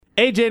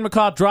AJ and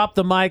McCall, drop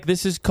the mic.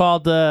 This is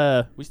called,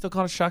 we still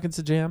call it Shocking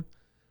Shazam?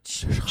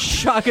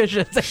 Shocking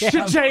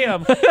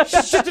Shazam. Shazam!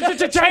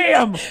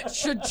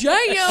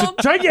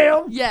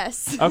 Shazam!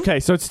 Yes. Okay,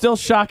 so it's still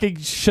Shocking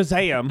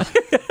Shazam.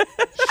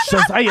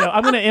 Shazam.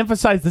 I'm going to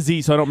emphasize the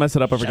Z so I don't mess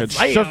it up over again.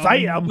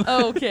 Shazam.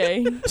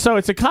 Okay. So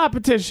it's a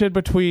competition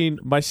between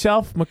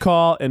myself,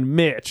 McCall, and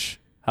Mitch.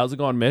 How's it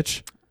going,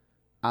 Mitch?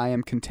 I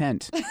am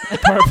content.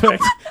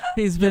 Perfect.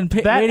 He's been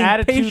That waiting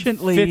attitude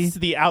patiently. fits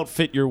the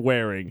outfit you're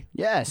wearing.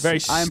 Yes,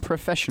 Very I'm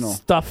professional.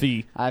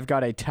 Stuffy. I've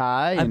got a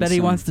tie. I and bet he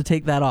some wants to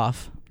take that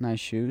off. nice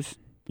shoes.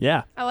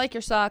 Yeah. I like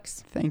your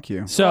socks. Thank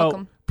you. So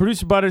Welcome.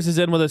 producer Butterz is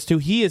in with us too.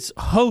 He is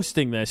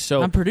hosting this.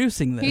 So I'm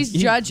producing this. He's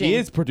judging. He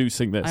is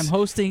producing this. I'm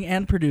hosting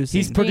and producing.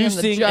 He's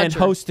producing the and judger.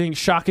 hosting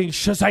Shocking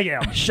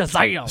Shazam.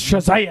 Shazam.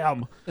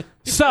 Shazam.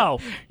 So,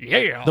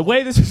 the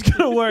way this is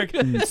going to work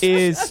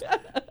is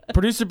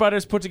producer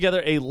Butterz put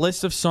together a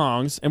list of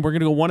songs, and we're going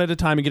to go one at a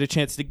time and get a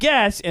chance to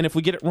guess. And if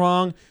we get it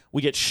wrong,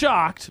 we get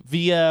shocked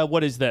via,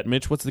 what is that,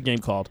 Mitch? What's the game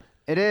called?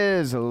 It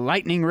is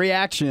lightning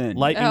reaction.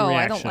 Lightning Oh,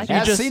 I reaction. don't like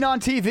As just- seen on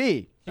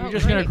TV. You're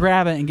just going to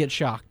grab it and get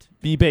shocked.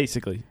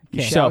 Basically.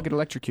 You Okay. shall So, get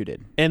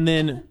electrocuted. and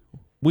then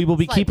we will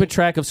be Slightly. keeping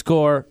track of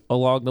score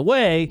along the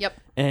way. Yep.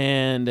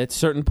 And at a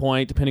certain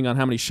point, depending on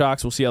how many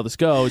shocks, we'll see how this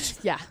goes.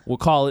 Yeah. We'll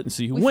call it and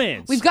see who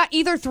wins. We've got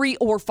either 3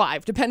 or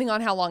 5, depending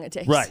on how long it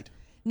takes. Right.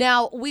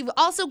 Now, we've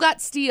also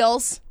got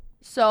steals.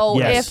 So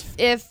Yes.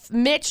 if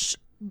Mitch,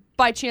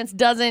 by chance,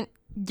 doesn't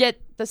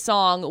get the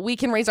song, we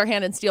can raise our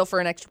hand and steal for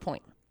an extra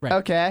point. Right.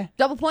 Okay.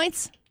 Double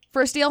points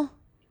for a steal?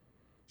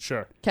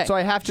 Sure. Okay. So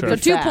I have to Sure. be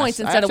So 2 fast. points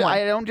I instead have of to- 1.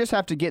 I don't just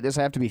have to get this.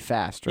 I have to be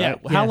fast, right?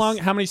 Yeah. How Yes. long?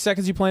 How many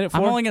seconds you playing it for?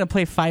 I'm only going to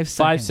play 5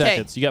 5 seconds.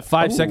 seconds. You got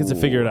 5 seconds to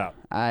figure it out.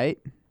 All right.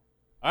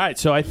 All right,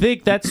 so I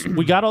think that's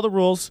we got all the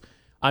rules.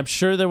 I'm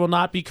sure there will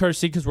not be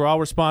cursing because we're all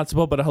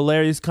responsible, but a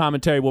hilarious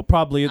commentary will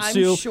probably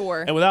ensue. I'm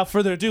sure. And without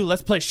further ado,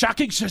 let's play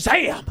Shocking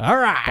Shazam. All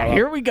right,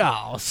 here we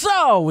go.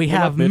 So we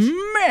have luck,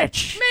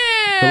 Mitch.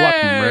 Good luck,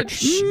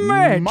 Mitch.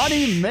 Mitch.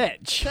 Money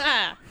Mitch.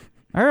 Ah.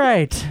 All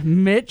right,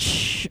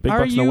 Mitch. Big are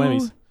bucks, no you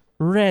whammies.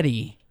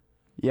 ready?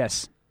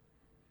 Yes.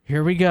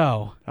 Here we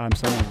go. I'm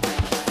sorry. You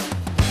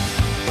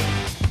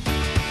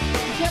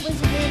can't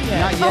raise your hand yet.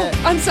 Not yet.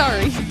 Oh, I'm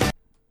sorry.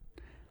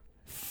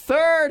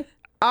 Third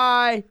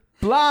Eye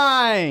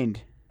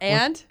Blind.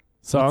 And?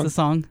 Song. What's the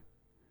song?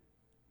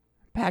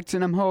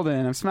 Paxton, I'm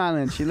holding. I'm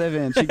smiling. She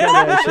living. She good.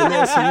 She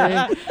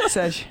listening.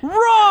 Says.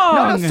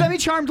 Wrong. No,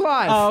 semi-charmed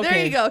live. Oh, okay.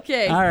 There you go.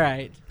 Okay. All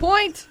right.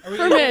 Point for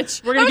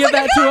Mitch. We're gonna I give was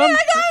that like, to I got him. it,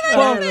 I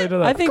got it.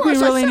 Well, I think Of we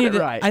course, I really said need it to.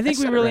 right. I think I we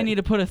said it really right. need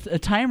to put a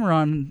timer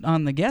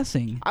on the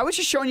guessing. I was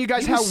just showing you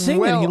guys He how was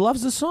singing. well He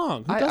loves the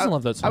song. Who doesn't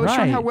love that I song? was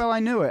showing how Right. well I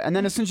knew it, and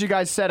then as soon as you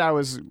guys said I I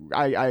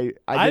didn't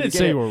didn't get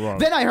say it, you were wrong.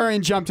 Then I hurried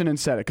and jumped in and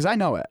said it because I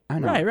know it. I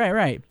know. it.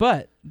 Right.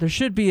 But there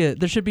should be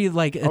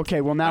like.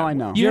 Okay, well now I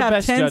know. You Your have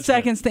best 10 judgment.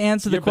 seconds to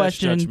answer the Your best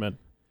question. judgment.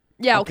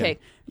 Yeah, okay.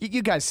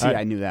 You guys see, All right.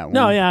 I knew that one.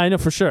 No, yeah, I know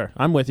for sure.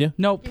 I'm with you.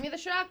 Nope. Give me the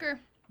shocker.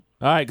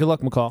 All right, good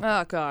luck, McCall.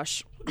 Oh,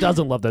 gosh.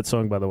 Doesn't love that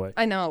song, by the way.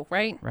 I know,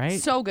 right? Right?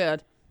 So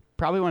good.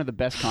 Probably one of the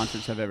best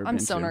concerts I've ever been I'm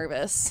to. so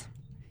nervous.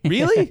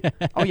 Really?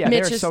 Oh yeah,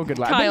 Mitch they're is- so good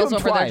live. Kyle's I've been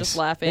to them over there twice. just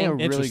laughing. They're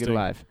really good Interesting.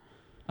 live.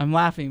 I'm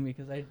laughing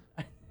because I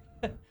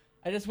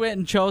just went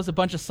and chose a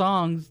bunch of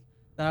songs.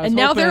 That I was And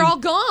now they're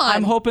hoping- all gone.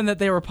 I'm hoping that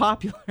they were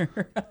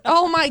popular.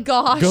 Oh, my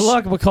gosh. Good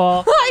luck,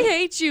 McCall. I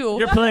hate you.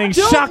 You're playing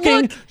Don't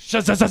Shocking look.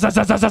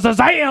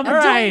 Shazam. All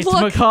right,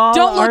 Don't look, McCall,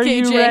 don't look, are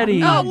you AJ.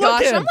 ready? Oh, Look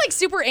gosh. at I'm him. like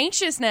super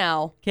anxious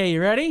now. Okay,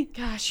 you ready?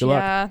 Gosh, Good luck.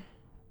 yeah.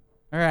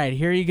 All right,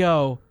 here you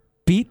go.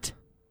 Beat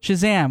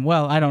Shazam.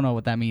 Well, I don't know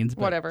what that means.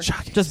 But Whatever.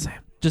 Shocking Just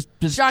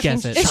Shocking.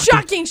 guess it. It's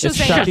shocking, It's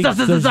Shazam. Shocking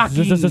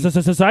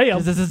Shazam.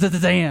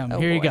 Shazam. Oh,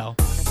 Here you boy. go.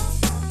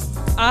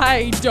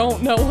 I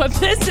don't know what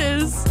this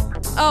is.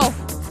 Oh,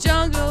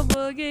 Jungle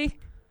Boogie.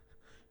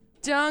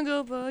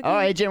 Jungle Boogie. Oh,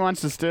 AJ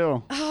wants to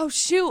steal. Oh,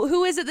 shoot.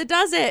 Who is it that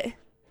does it?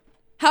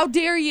 How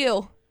dare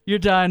you? You're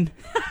done.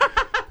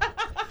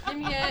 Give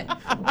me it.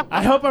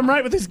 I hope I'm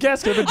right with this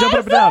guess. I've been I'm jumping so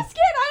up and down. scared.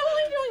 I'm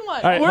only doing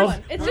one. All right, One.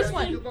 hold- It's just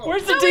one.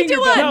 Where's the No, we do dinger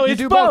one. bell? No, You it's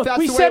do both. both. That's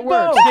We the way said it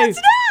works. both. No, it's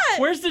not.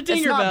 Where's the It's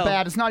dinger not bell?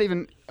 bad. It's not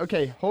even.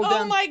 Okay, hold Oh,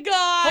 down. my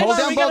God. Hold on,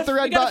 down we both gotta- the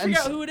red we gotta buttons.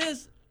 figure out who it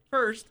is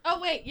first. Oh,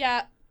 wait.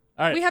 Yeah.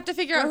 All right. We have to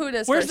figure out who it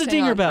is. Where's first. the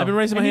Hang dinger on. bell? I've been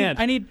raising my hand.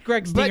 I need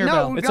Greg's But dinger no,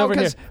 bell. It's no, over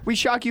here. because we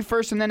shock you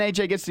first, and then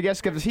AJ gets to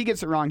guess. Because if he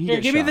gets it wrong, he Here,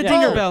 gets give me shocked. the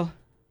dinger Yeah. bell.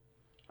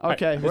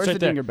 Okay, It's where's right the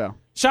there. dinger bell?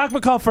 Shock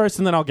McCall first,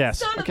 and then I'll guess.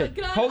 Son of Okay, a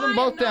gun, hold them I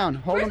both am down.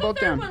 not- Hold Where's them both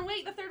the third down. one?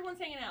 Wait, the third one's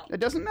hanging out. It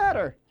doesn't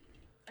matter.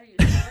 Are you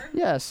sure?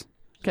 Yes.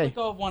 Okay.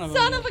 Go of one of them.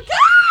 Son of a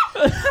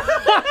gun!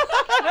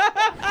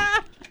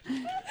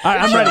 All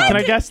right, I'm ready. Can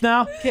I guess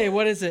now? Okay,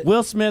 what is it?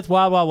 Will Smith,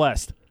 Wild Wild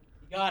West.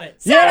 Got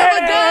it. Son of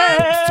a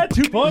gun!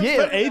 2 points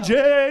Yeah. for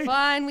AJ.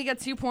 Fine, we got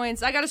 2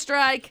 points. I got a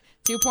strike.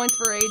 2 points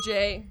for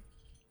AJ.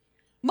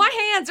 My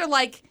hands are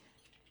like.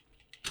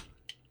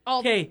 All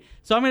Okay,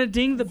 so I'm gonna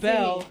ding the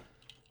bell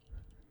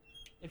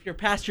if you're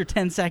past your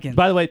 10 seconds.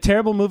 By the way,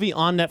 terrible movie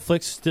on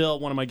Netflix. Still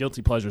one of my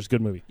guilty pleasures.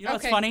 Good movie. You know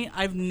what's Okay. funny?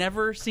 I've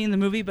never seen the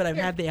movie, but I've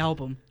had the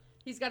album.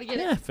 He's got to get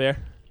Yeah, it. fair.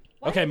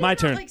 Why Okay, are these my not,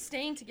 turn. like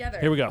staying together.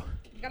 Here we go.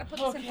 You gotta put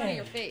this in front of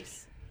your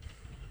face.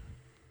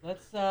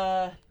 Let's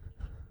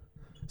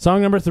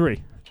Song number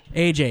 3.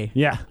 AJ.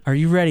 Yeah. Are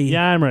you ready?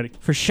 Yeah, I'm ready.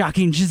 For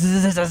Shocking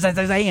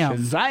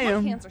Shazam. My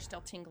Shazam. hands are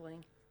still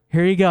tingling.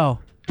 Here you go.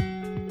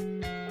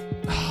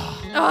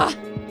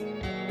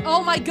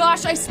 Oh my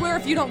gosh, I swear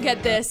if you don't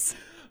get this.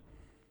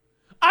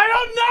 I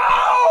don't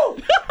know!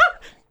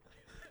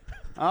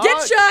 Oh,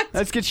 Get shocked!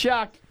 Let's get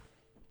shocked.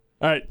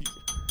 All right.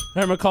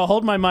 All right, McCall,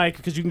 hold my mic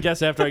because you can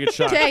guess after I get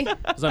shocked. Okay.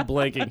 Because I'm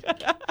blanking. All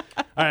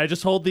right, I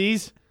just hold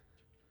these.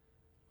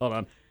 Hold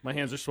on. My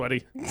hands are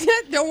sweaty.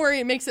 Don't worry,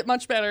 it makes it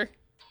much better.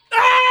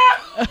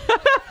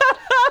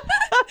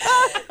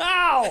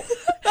 Ow!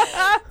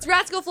 It's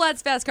Rascal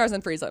Flatts, Fast Cars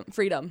and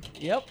Freedom.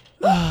 Yep.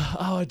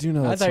 Oh, I do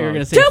know that I thought you were song.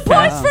 going to say 2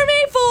 points for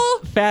me, fool!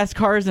 Fast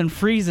Cars and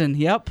Freezing.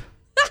 Yep.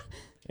 I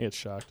get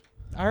shocked.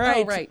 All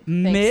right. Oh, right. Thanks.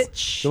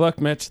 Mitch. Good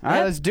luck, Mitch. All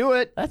right, let's do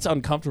it. That's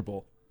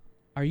uncomfortable.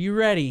 Are you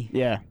ready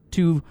Yeah.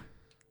 to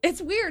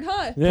It's weird,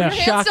 huh? Yeah. Your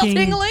hands still Shocking.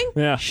 tingling?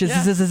 Yeah.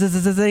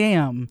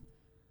 Shazam?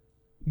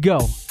 Go.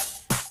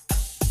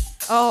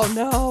 Oh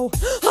no.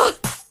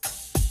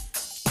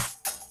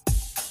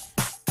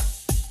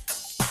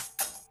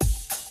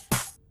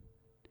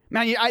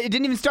 Man, it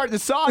didn't even start the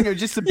song. It was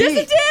just the beat.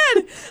 Yes, it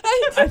did!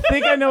 I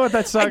think I know what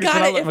that song I is, got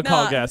but I'll it, let if McCall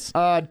not. guess.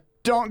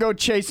 Don't go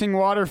chasing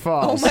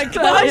waterfalls. Oh my I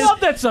gosh. love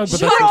that song, but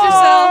Shock that's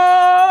yourself.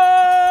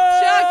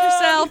 Shock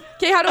yourself.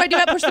 Okay, how do I do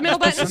it? Push the middle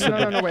button.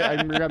 No, wait.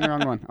 I'm grabbing the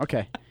wrong one.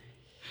 Okay.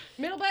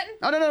 Middle button?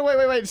 Oh, no,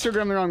 wait. Still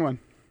grabbing the wrong one.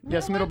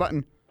 Yes, middle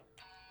button.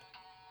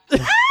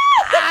 That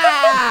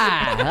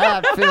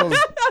feels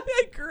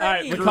Great. All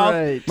right,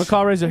 Great.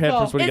 McCall, raise your hand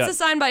first. What do you It's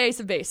got? a sign by Ace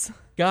of Base.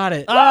 Got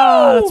it.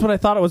 Oh, that's what I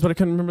thought it was, but I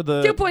couldn't remember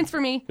the... 2 points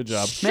for me. Good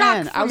job.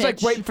 Man, Shock I was for like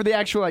Mitch. waiting for the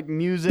actual like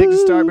music to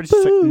start, but it's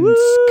just like.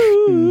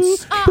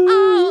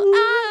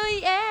 Oh,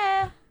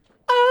 yeah.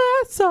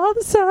 I saw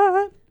the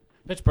sign.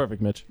 Pitch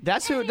perfect, Mitch.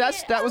 That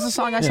was the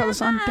song I saw the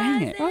sun.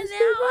 Dang it.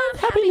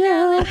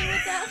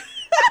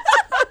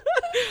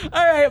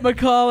 All right,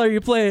 McCall, are you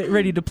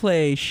ready to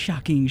play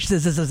Shocking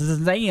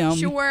Shazam?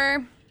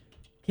 Sure.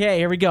 Okay,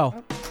 here we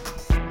go.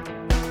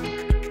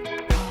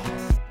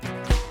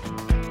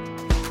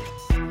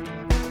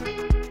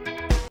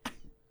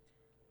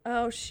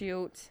 Oh,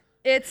 shoot.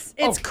 It's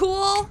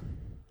cool.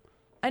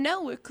 I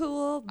know we're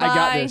cool. Bye. I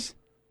got this.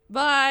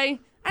 Bye.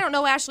 I don't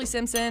know Ashley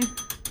Simpson.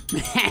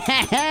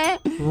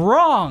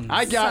 Wrong.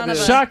 I got Son of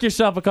this. a- Shock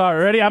yourself, McCall.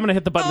 Ready? I'm going to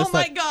hit the button Oh this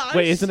my time. gosh.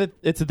 Wait, isn't it?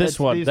 It's this It's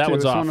one. these That two.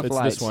 one's It's the off. one with It's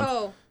the this lights.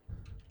 one.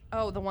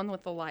 Oh, the one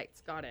with the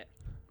lights. Got it.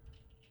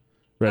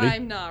 Ready?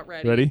 I'm not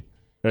ready. Ready?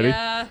 Ready?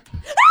 Yeah.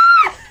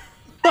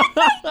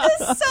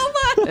 This is so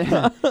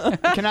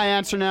much. Can I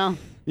answer now?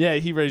 Yeah,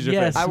 he raised your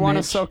Yes. face. I want to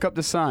Mitch. soak up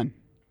the sun.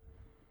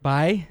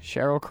 Bye.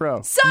 Sheryl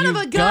Crow. Son You of a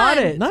gun. got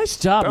it. Nice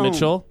job, Boom.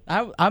 Mitchell.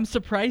 I'm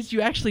surprised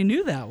you actually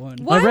knew that one.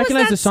 Why was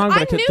recognize that the song, but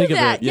I couldn't knew think of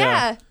that. it.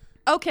 Yeah.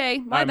 Okay,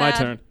 All my right, bad. my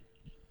turn.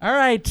 All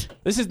right,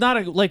 This is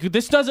not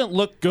this doesn't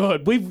look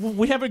good.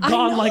 We haven't I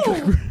gone like...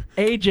 know.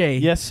 AJ.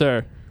 Yes,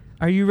 sir.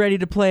 Are you ready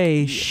to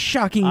play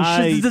Shocking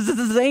I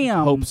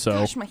Shazam? Hope so.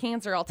 Gosh, my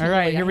hands are all All tingly.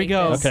 right, here I we hate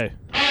go. this. Okay.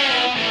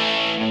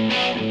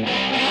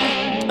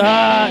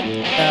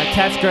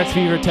 Cat Scratch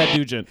Fever, Ted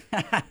Nugent.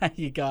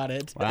 You got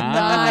it.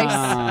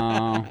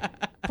 Wow.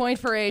 Point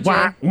for AJ.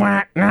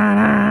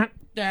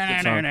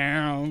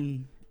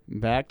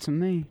 Back to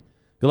me.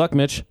 Good luck,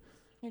 Mitch.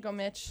 Here you go,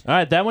 Mitch. All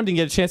right, that one didn't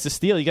get a chance to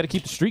steal. You got to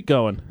keep the streak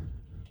going.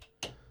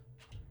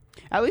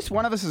 At least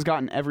one of us has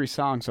gotten every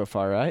song so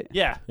far, right?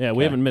 Yeah,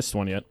 we haven't missed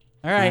one yet.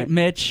 All right,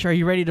 Mitch, are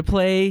you ready to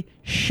play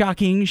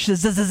Shocking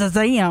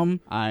Shazam?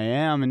 I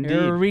am indeed.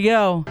 Here we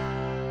go.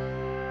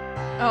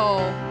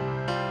 Oh.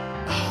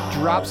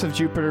 Drops of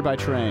Jupiter by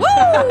Train.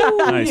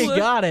 Nice. You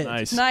got it.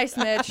 Nice. Nice,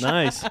 Mitch.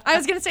 Nice. I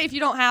was going to say, if you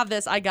don't have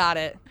this, I got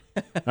it.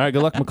 All right,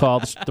 good luck,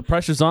 McCall. The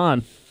pressure's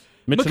on.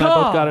 Mitch and I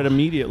both McCall. got it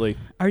immediately.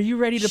 Are you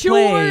ready to Sure,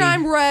 play?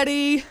 I'm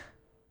ready.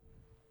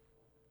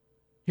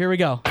 Here we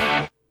go.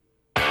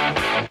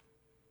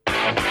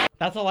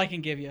 That's all I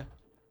can give you.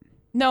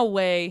 No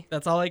way.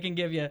 That's all I can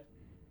give you.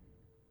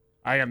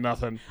 I got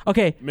nothing.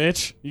 Okay.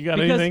 Mitch, you got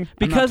anything?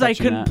 Because I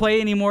touching couldn't that.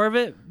 play any more of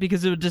it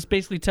because it would just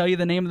basically tell you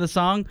the name of the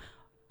song.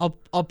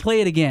 I'll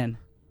play it again.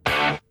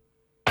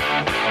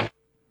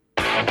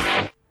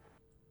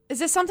 Is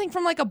this something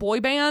from like a boy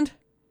band?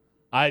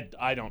 I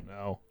don't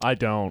know. I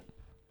don't.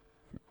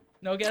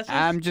 No guesses?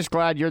 I'm just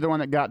glad you're the one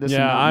that got this. and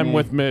Yeah, not I'm me.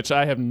 with Mitch.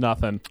 I have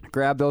nothing.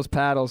 Grab those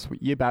paddles.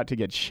 You about to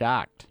get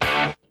shocked.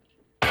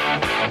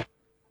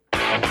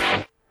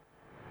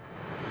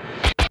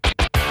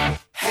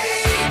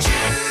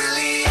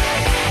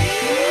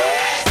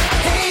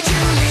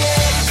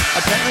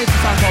 Apparently it's a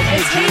song called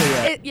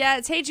Hey Juliet.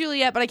 It's Hey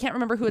Juliet, but I can't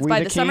remember who it's We by.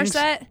 the The Kings?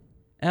 Somerset?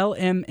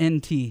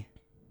 LMNT.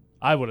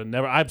 I would have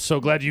never. I'm so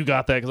glad you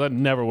got that because I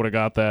never would have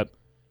got that.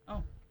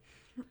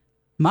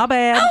 My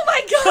bad. Oh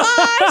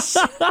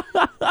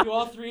my gosh! Do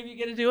all three of you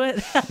get to do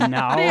it? They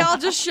No, all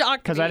just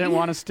shocked because me. I didn't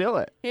want to steal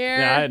it. Here,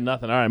 Yeah, I had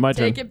nothing. All right, my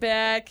turn. take it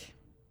back.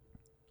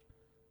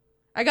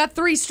 I got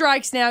 3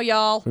 strikes now,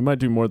 y'all. We might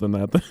do more than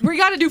that. Then. We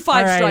got to do 5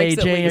 All right, strikes AJ,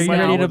 at are least. you Wow.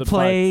 ready More to than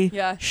play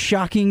Yeah.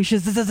 Shocking I am.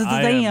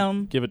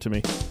 Shazam? Give it to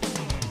me.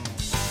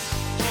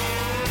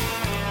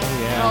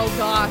 Oh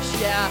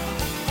gosh,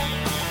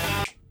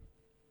 yeah.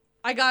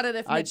 I got it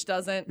if Mitch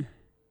doesn't.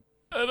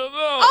 I don't know.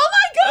 Oh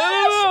my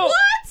I don't know. gosh!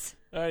 What?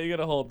 All right, you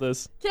gotta hold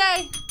this.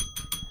 Okay.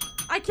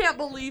 I can't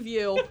believe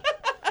you.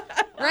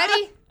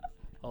 Ready?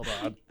 Hold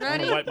on.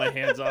 Ready? I'm gonna wipe my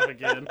hands off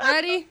again.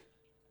 Ready?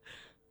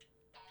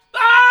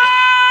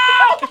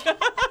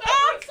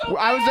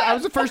 I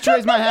was the first to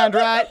raise my hand,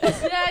 right?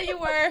 Yeah, you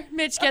were.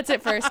 Mitch gets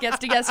it first. Gets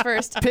to guess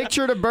first.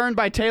 Picture to Burn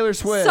by Taylor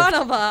Swift. Son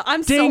of a!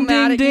 I'm so Ding,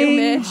 mad ding, at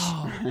you,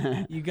 ding.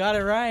 Mitch. You got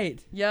it right.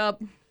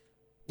 Yep.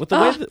 With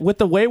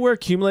the way we're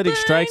accumulating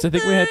strikes, I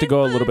think we had to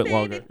go a little bit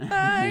longer.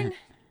 Burn.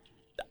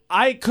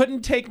 I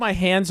couldn't take my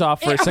hands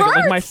off for It a second. Like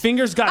hurts. my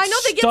fingers got I know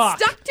they stuck.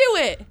 get stuck to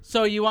it.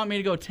 So you want me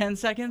to go 10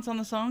 seconds on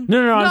the song?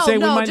 No, I'm No,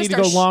 saying we no, might just need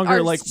to go our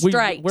longer. Like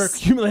strikes. we're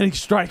accumulating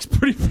strikes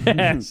pretty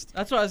fast.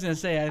 That's what I was going to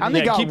say. I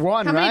only got keep-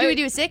 one, How right? many do we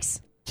do?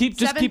 6? Just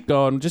 7? keep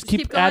going. Just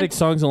keep going? adding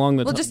songs along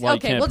the We'll just while you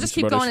okay. can, We'll just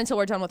keep Producer going Butters. until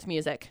we're done with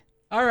music.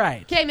 All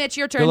right. Okay, Mitch,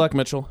 your turn. Good luck,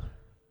 Mitchell.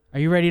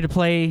 Are you ready to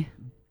play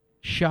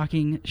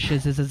Shocking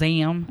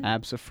Shazam?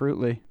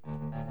 Absolutely.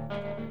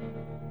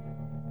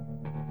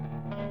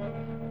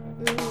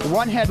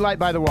 One Headlight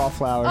by the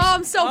Wallflowers. Oh,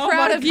 I'm so Oh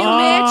proud my of you,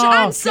 God. Mitch.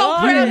 I'm so God.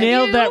 proud You of you.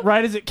 nailed that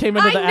right as it came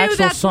into I the knew actual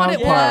that's song what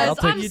it part. was.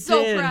 I'll I'm take, You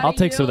so did. proud I'll of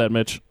take you. some of that,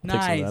 Mitch. I'll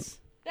take some of that. Nice.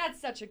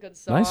 That's such a good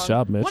song. Nice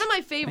job, Mitch. One of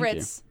my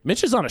favorites.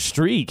 Mitch is on a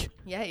streak.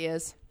 Yeah, he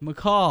is.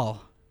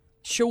 McCall.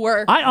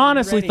 Sure. I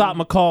honestly Ready. thought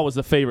McCall was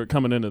the favorite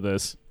coming into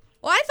this.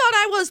 Well, I thought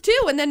I was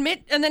too, and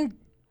then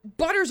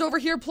Butterz over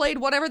here played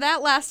whatever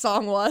that last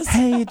song was.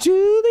 Hey,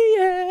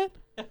 Juliet.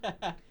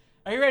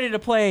 Are you ready to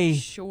play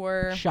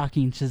Sure.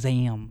 Shocking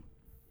Shazam?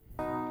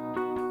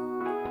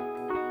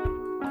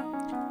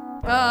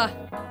 Oh,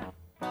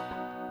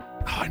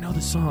 I know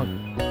the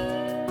song.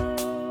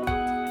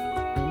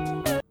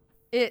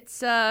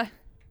 It's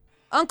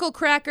Uncle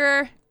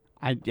Cracker,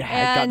 I got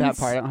that and-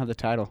 part. I don't have the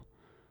title.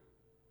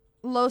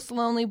 Los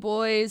Lonely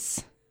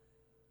Boys.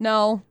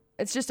 No,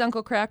 it's just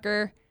Uncle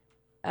Cracker.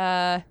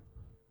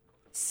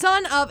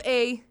 Son of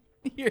a.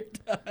 You're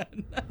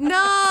done.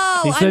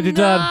 No, He said I'm you're not.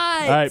 done.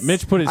 All right,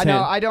 Mitch put his I hand.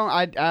 know. I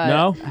don't.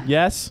 No?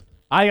 Yes?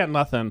 I got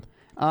nothing.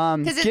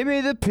 'Cause it- Give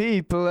me the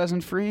people as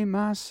free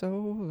my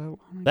soul. I wanna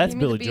That's Give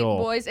me Billy the Beat Joel.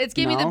 Boys. It's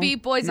Give Me the No.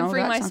 Beat Boys and No,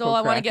 Free My that's Soul.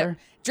 Uncle I want to Cracker.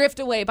 get Drift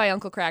Away by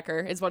Uncle Cracker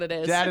is what it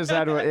is. That is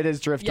that. It is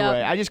Drift Yep.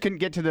 Away. I just couldn't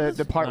get to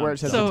the part where it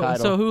says the So,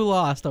 title. so who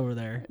lost over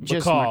there?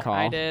 Just McCall. McCall.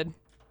 I did.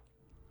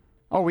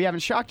 Oh, we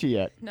haven't shocked you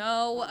yet.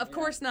 No, of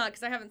course not,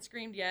 because I haven't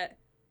screamed yet.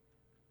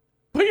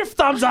 Put your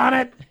thumbs on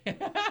it. I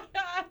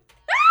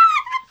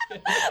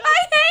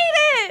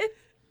hate it.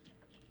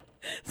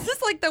 This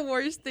is like the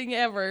worst thing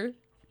ever.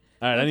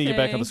 All right, I need to get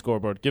back on Okay. the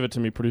scoreboard. Give it to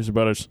me, Producer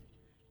Butters.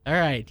 All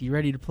right. You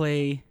ready to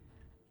play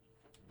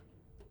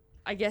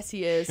I guess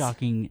he is.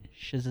 Shocking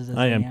Shazam?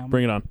 I am.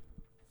 Bring it on.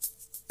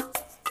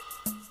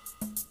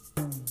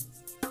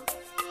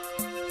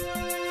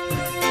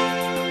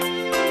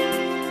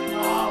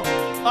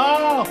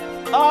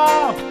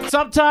 Oh!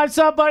 Sometimes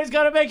somebody's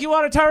got to make you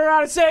want to turn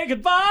around and say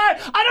goodbye.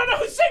 I don't know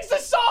who sings the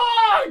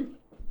song.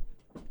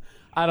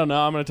 I don't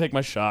know. I'm going to take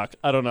my shock.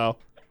 I don't know.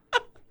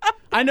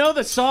 I know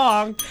the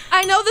song.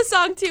 I know the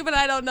song too, but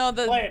I don't know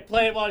the.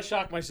 Play it while I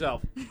shock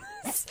myself.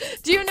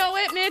 Do you know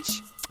it,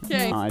 Mitch?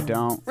 Okay. No, I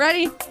don't.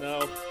 Ready?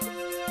 No.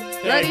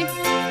 Ready?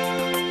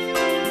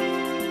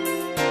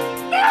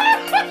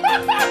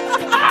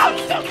 I'm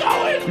still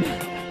going.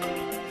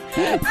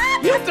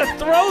 You have to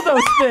throw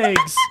those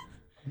things.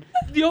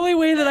 The only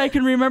way that I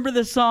can remember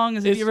this song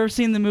is if Is- you've ever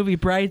seen the movie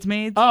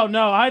Bridesmaids. Oh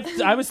no,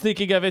 I was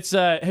thinking of it's.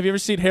 Have you ever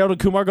seen Harold and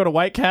Kumar Go to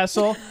White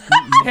Castle?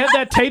 They have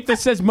that tape that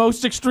says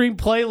Most Extreme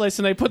Playlist,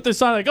 and they put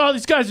this on like, oh,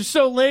 these guys are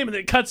so lame, and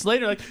it cuts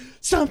later like,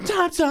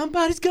 sometimes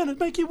somebody's gonna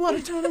make you want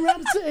to turn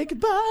around and say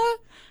goodbye.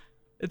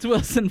 It's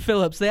Wilson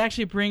Phillips. They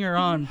actually bring her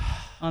on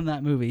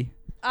that movie.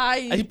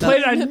 He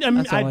played.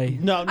 That's all I-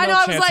 No I know.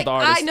 I was chance like, at the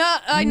artist.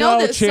 I know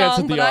No this chance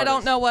song, at the but I don't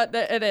artist. know what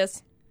it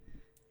is.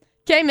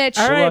 Okay, Mitch.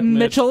 All right, luck, Mitch.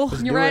 Mitchell.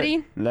 Let's You do it.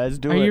 ready? Let's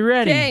do Are it. you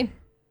ready? Okay.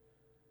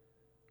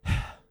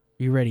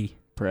 You ready?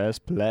 Press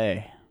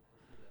play.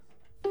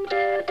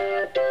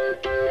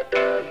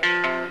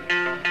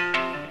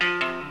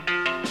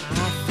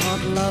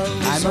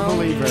 I'm a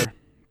Believer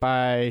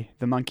by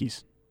the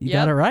Monkees. You Yep.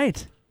 got it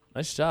right.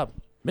 Nice job.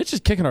 Mitch is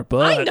kicking our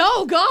butt. I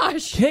know.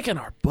 Gosh. Kicking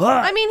our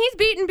butt. I mean, he's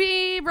beaten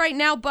B right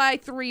now by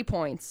 3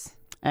 points.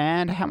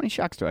 And how many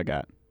shocks do I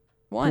got?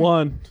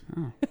 One.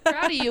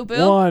 Proud of you,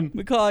 Bill. One.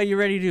 McCall, you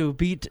ready to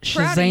beat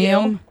Proud of you.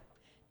 Shazam?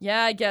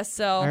 Yeah, I guess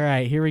so. All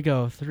right, here we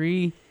go.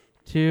 3,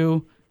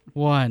 2,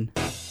 1.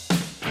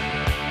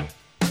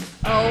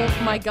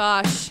 Oh my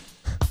gosh.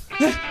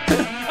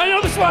 I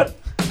know this one.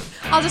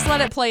 I'll just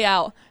let it play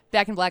out.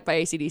 Back in Black by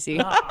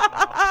AC/DC.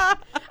 I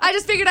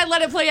just figured I'd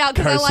let it play out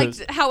because I Curses.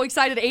 liked how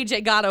excited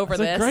AJ got over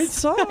It's this. a great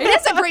song. It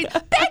is a great.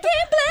 Back in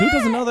Black. Who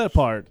doesn't know that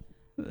part?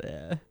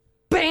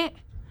 Bam.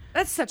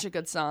 That's such a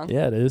good song.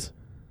 Yeah, it is.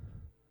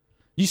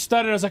 You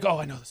stuttered. I was like, oh,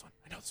 I know this one.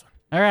 I know this one.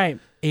 All right,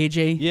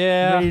 AJ.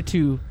 Yeah. Ready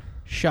to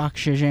shock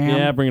Shazam?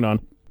 Yeah, bring it on.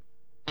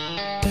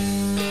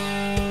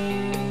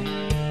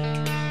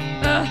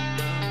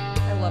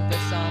 I love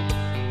this song.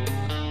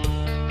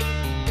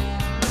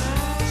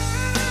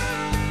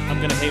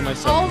 gonna hate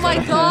myself. Oh my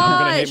I'm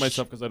gonna hate gosh.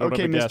 myself because I don't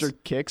Okay, have a guess. Mr.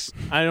 Kicks.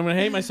 I'm gonna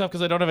hate myself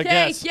because I don't have a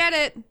Okay, guess. get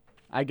it.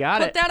 I got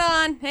Put it. that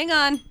on. Hang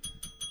on.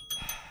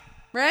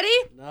 Ready?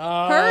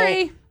 No.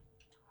 Hurry.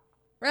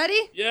 Ready?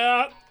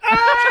 Yeah. I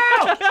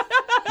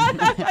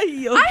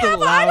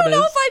don't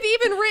know if I've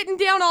even written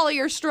down all of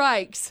your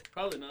strikes.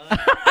 Probably not.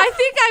 I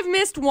think I've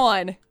missed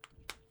one.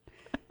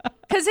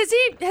 Because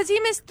has he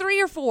missed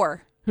 3 or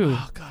 4? Who?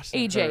 Oh gosh.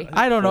 AJ.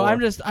 I don't know.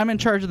 Four. I'm in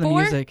charge of the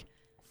 4? music.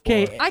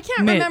 Okay, I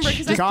can't Mitch. remember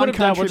because I Gone Put it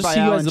down. Country We'll just by see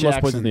who has Alan the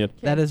most points Jackson. in the end.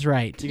 That is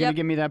right. You Yep. gonna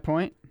give me that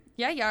point?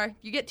 Yeah, you are.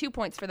 You get 2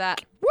 points for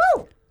that.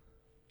 Woo!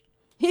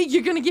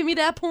 You're gonna give me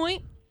that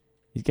point?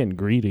 He's getting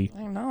greedy.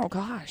 I know.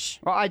 Gosh.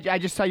 Well, I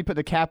just saw you put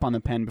the cap on the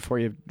pen before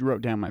you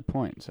wrote down my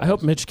points. I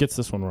hope Mitch gets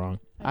this one wrong.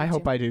 I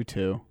hope I do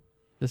too.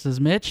 This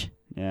is Mitch.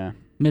 Yeah.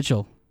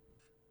 Mitchell.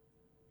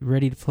 You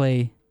ready to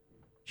play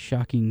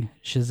Shocking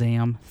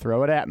Shazam?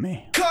 Throw it at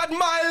me. Cut my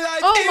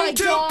life Oh my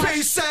into gosh.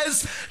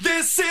 pieces.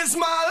 This is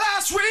my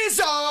last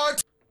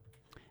resort.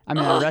 I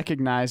mean, I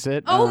recognize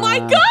it. Oh my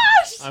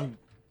gosh!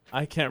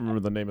 I can't remember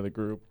the name of the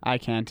group. I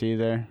can't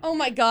either. Oh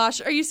my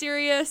gosh. Are you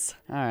serious?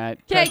 All right.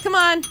 Okay, come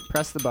on.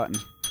 Press the button.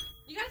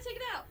 You gotta take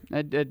it out.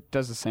 It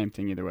does the same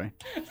thing either way.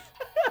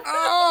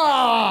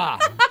 All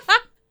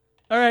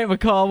right,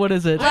 McCall, what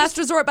is it? Last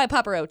Resort by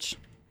Papa Roach.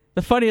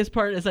 The funniest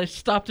part is I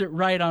stopped it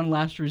right on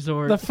Last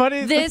Resort. The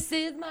funny. This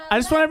is my. I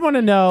just want everyone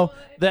to know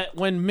that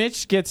when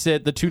Mitch gets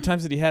it, the 2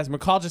 times that he has,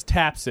 McCall just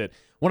taps it.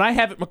 When I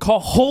have it,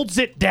 McCall holds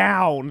it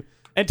down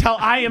until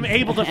I am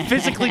able to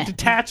physically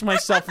detach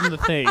myself from the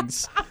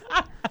things.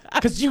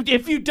 Because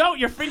if you don't,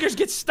 your fingers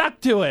get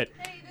stuck to it.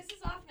 Hey, this is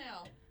off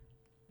now.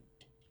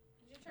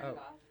 Did you turn it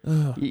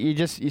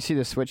off? You see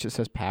the switch that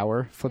says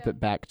power. Flip it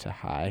back to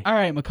high. All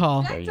right,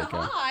 McCall. Back to you go.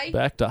 high.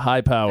 Back to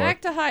high power.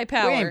 Back to high We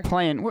power. ain't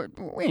playing.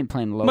 We ain't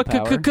playing low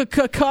power.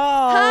 McCall.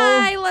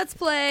 Hi, let's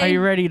play. Are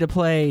you ready to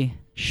play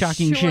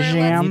Shocking Sure,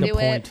 Shazam? let's do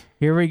it.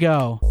 Here we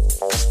go.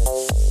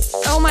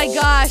 Oh my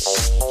gosh.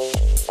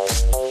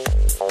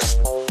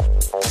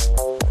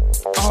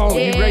 Oh,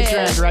 you raised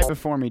your Yeah. hand right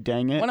before me.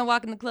 Dang it. When I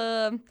walk in the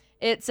club,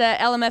 it's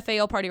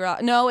LMFAO Party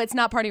Rock. No, it's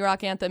not Party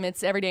Rock Anthem.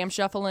 It's Every Day I'm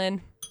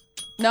Shuffling.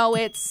 No,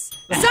 it's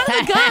Son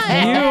of a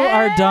Gun. You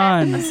are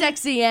done.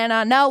 Sexy and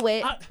I know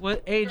it.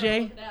 What,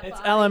 AJ? It's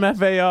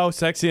LMFAO,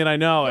 sexy, and I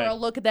know Girl, it.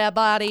 look at that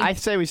body. I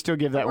say we still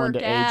give that one to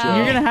Work out. AJ.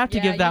 You're going to have to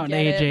Yeah, give that you one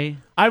to get AJ.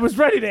 I was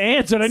ready to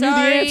answer it. I knew the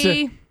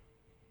answer.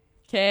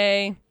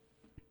 Okay.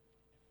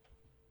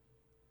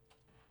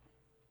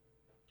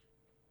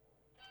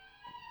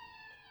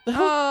 The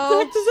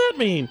heck does that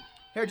mean?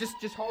 Here, just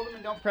hold them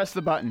and don't press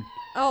the button.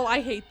 Oh,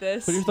 I hate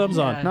this. Put your thumbs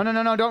on. No,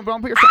 don't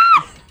put your.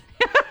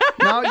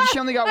 No, she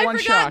only got I one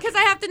forgot shot. because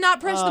I have to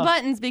not press the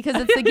buttons because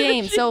it's the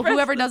game. She So pressed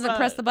whoever the doesn't button.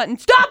 press the button,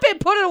 stop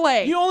it! Put it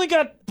away. You only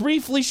got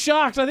briefly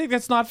shocked. I think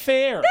that's not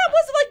fair. That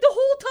was like the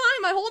whole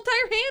time. My whole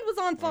entire hand was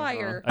on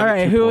fire. All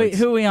right, who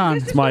are we on?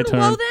 Is this my on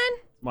turn. low then?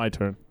 My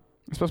turn.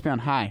 It's supposed to be on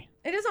high.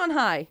 It is on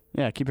high.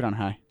 Yeah, keep it on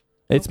high.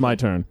 It's my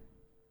turn.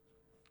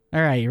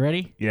 All right, you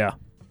ready? Yeah.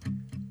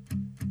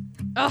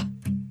 Ugh.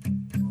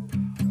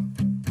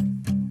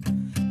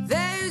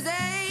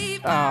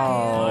 Oh,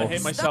 I Oh,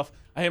 hate myself.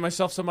 I hate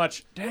myself so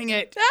much. dang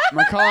it.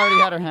 McCall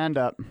already had her hand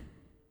up.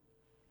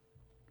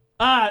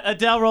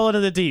 Adele, Roll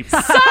Into the Deep. Son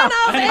of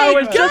I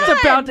was a just gun!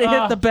 about to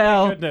hit the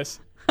bell. Goodness.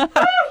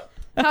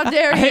 How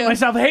dare I you? hate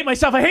myself. I hate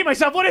myself. I hate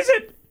myself. What is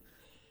it?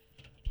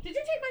 Did you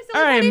take my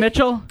silly All right, putty?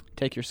 Mitchell,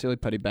 Take your silly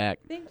putty back.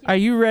 Thank you. are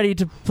you ready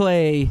to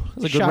play It's a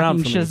good Shocking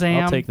round for me.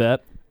 Shazam? I'll take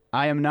that.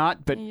 I am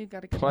not, but You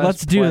gotta get press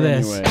Let's do play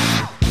this. anyway.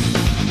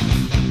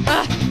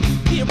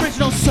 The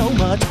original's so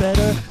much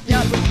better.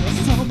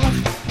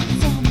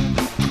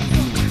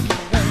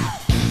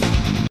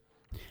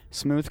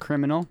 Smooth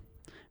Criminal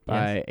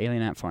by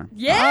Alien Ant Farm.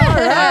 Yeah. All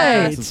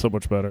right. This is so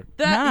much better.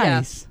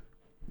 Nice.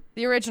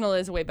 The original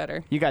is way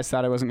better. You guys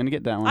thought I wasn't going to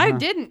get that one, I huh?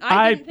 didn't.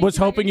 I didn't think was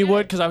were hoping gonna you get would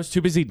it. because I was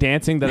too busy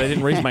dancing that I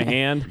didn't raise my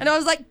hand. And I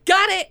was like,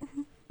 got it.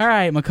 All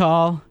right,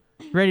 McCall,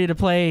 ready to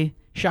play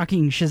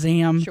Shocking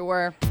Shazam?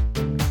 Sure.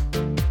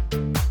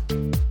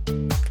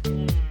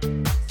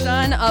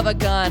 Son of a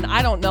gun.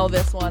 I don't know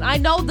this one. I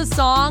know the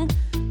song,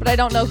 but I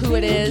don't know who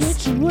it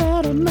is.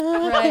 Right.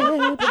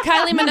 The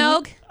Kylie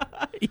Minogue.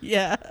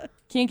 Yeah.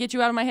 Can't get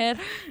you out of my head.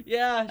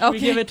 Yeah. Should we Okay.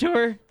 give it to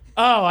her?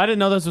 Oh, I didn't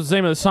know this was the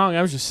name of the song.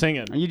 I was just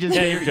singing. You just,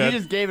 Yeah, you're you good.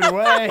 just gave it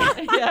away.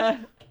 Yeah.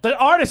 The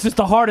artist is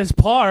the hardest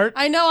part.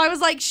 I know. I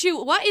was like,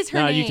 shoot, what is her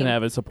No, name? you can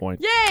have it. It's a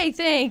point. Yay,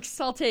 thanks.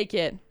 I'll take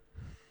it.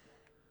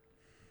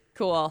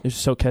 Cool. It's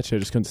so catchy. I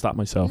just couldn't stop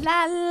myself.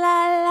 La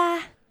la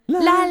la. La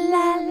la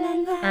la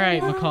la. All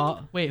right,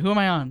 McCall. Wait, who am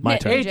I on? My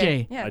turn.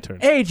 AJ. Yeah. My turn.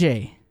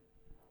 AJ,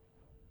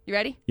 You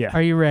ready? Yeah.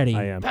 are you ready?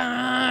 I am.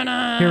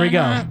 Here we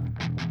go.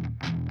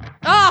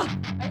 Oh,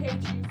 I hate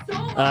you so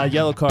much.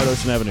 Yellow Card,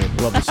 Ocean Avenue.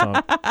 Love the song.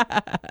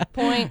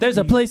 Point. There's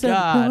a place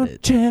got on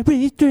it.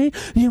 Cherry Street.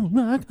 You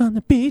rock on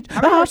the beach.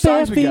 How many more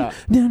songs we got?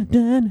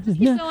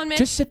 going, Mitch.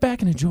 Just sit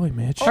back and enjoy,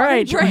 Mitch. All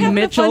right, We're having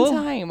Mitchell. a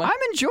fun time. I'm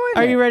enjoying it.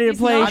 Are you ready to He's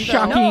play not, though.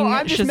 Shocking No,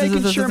 I'm just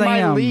making sure my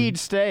Shazam? lead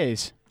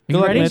stays. You Good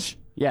luck, ready? Mitch.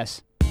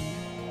 Yes.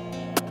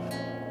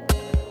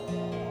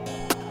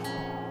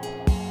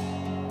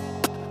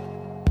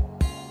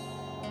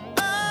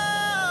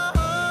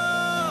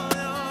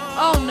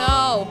 Oh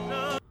no.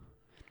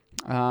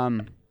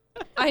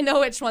 I know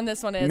which one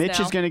this one is. Mitch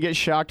now. is gonna get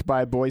shocked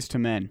by Boys to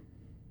Men.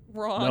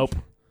 Wrong. Nope.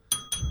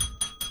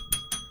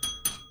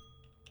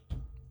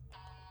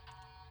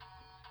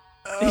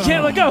 He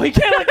can't let go. He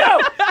can't let go.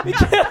 He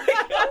can't let go.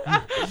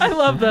 I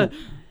love the.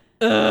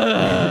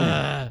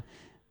 Yeah.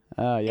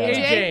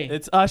 AJ.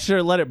 It's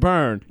Usher, Let It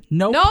Burn.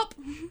 Nope. Nope.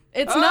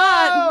 It's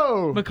not.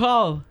 Oh!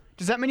 McCall.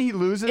 Does that mean he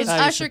loses? It's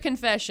Usher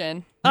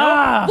Confession.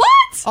 Ah!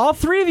 What? All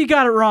three of you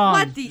got it wrong.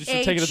 What the You should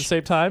H? take it at the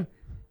same time.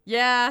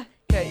 Yeah.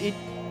 Okay,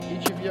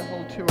 each of you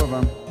hold 2 of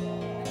them.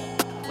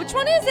 Which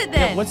one is it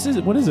then? What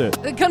is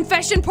it? The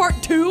Confession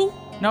Part 2?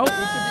 Nope.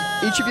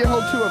 Each of you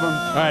hold 2 of them.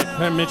 All right,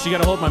 hey, Mitch, you got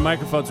to hold my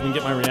microphone so we can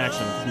get my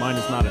reaction because mine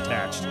is not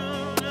attached.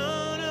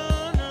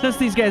 Since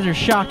these guys are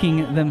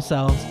shocking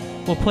themselves,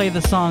 we'll play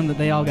the song that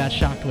they all got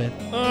shocked with.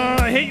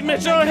 I hate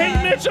Mitch. Oh, I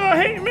hate Mitch. Oh, I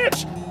hate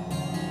Mitch.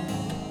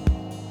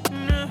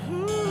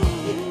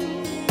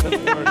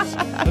 That's worse.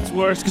 That's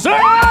worse. Cause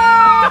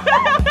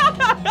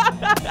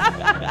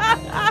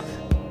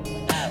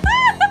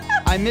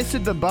I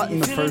missed the button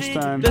the first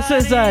time. This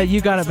is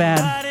You Got It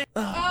Bad.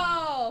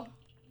 Oh.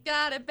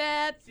 Got it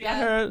bad.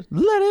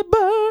 Let it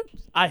burn.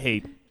 I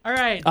hate All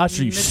right.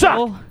 Usher. You Mitchell.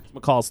 suck. It's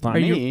McCall's time.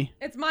 Me?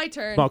 It's my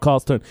turn.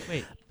 McCall's turn.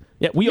 Wait.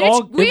 Yeah, we Mitch,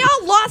 all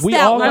lost we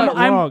that all one. got it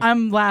wrong.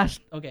 I'm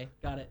last. Okay,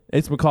 got it.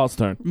 It's McCall's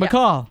turn.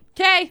 McCall,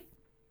 Okay.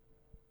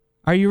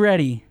 are you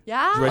ready?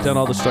 Yeah. Did you write down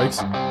all the strikes?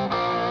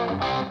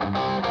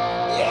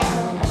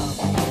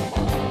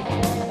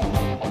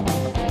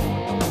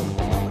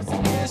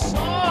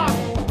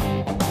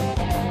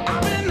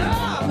 I've been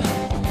up,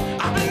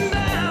 I've been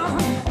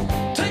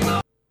down. Take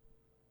my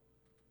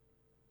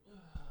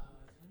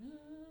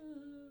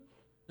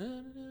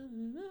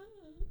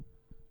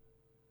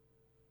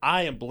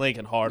I am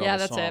blanking hard Yeah, on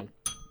the that's song. it.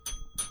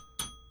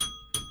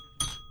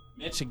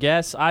 Mitch, a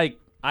guess. I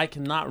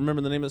cannot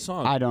remember the name of the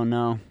song. I don't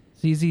know.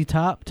 ZZ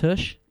Top,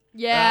 Tush.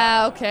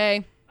 Yeah,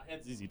 okay. I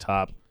had ZZ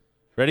Top.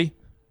 Ready?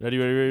 Ready?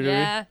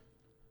 Yeah.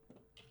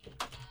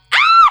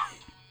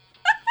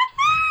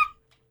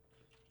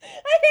 I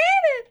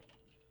hate it.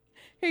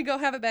 Here you go.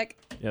 Have it back.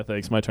 Yeah,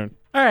 thanks. My turn.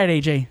 All right,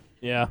 AJ.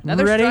 Yeah.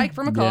 Another Ready? strike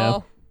from a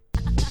call.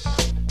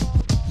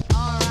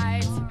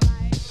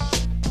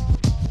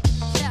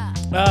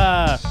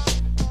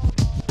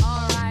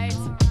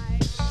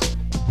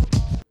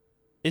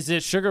 Is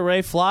it Sugar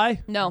Ray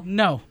Fly? No.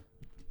 No.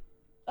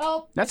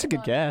 Oh. That's a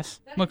good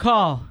guess.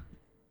 McCall,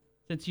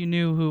 since you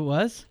knew who it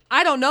was.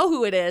 I don't know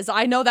who it is.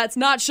 I know that's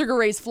not Sugar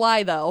Ray's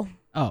Fly, though.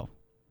 Oh.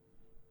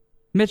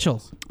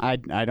 Mitchell. I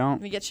don't.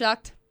 Let me get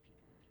shocked.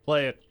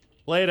 Play it.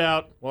 Play it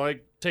out while I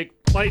take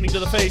lightning to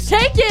the face.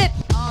 Take it.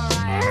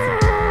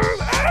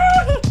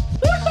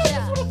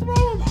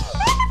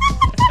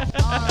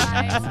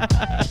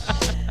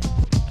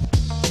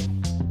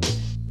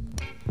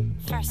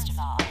 First of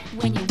all,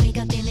 when you wake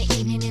up in the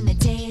evening and the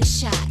day is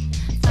shot.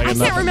 I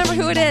can't remember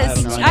who it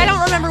is. I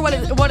don't remember what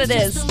it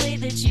is.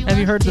 Have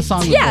you heard the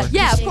song before? Yeah,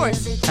 yeah, of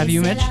course. Have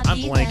you, Mitch? I'm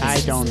blanking. I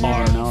don't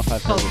even know if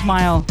I've heard Called it.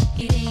 Smile.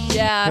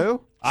 Yeah.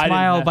 Who?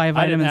 Smile by I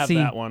Vitamin didn't C.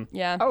 have that one.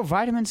 Yeah. Oh,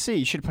 Vitamin C.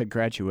 You should have played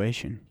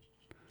Graduation.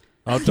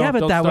 Oh, Yeah,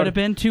 but that would have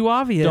been too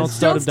obvious. Don't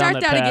start Don't him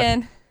down start that that path.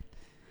 again.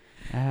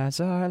 As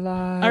our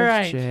lives All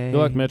right. change. Good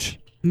luck, Mitch.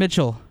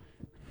 Mitchell,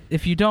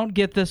 if you don't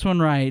get this one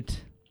right,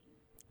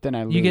 Then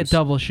I lose. you get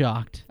double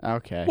shocked.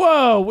 Okay.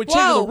 Whoa, we're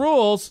changing Whoa. the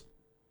rules.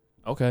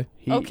 Okay.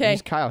 Okay.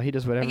 He's Kyle. He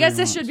does whatever I guess he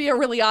this wants. should be a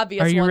really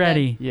obvious Are one. you then.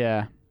 ready?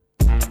 Yeah.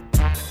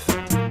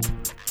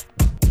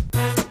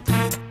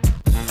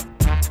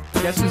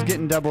 Guess who's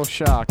getting double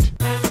shocked?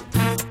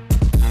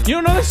 You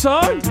don't know the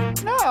song?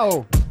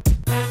 No.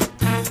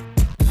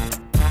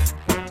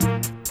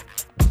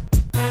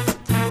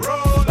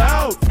 Roll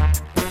out.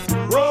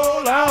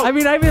 Roll out. I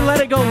mean, I even let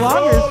it go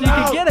longer so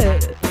you could get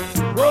it.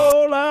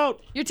 Roll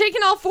out. You're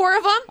taking all 4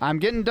 of them? I'm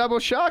getting double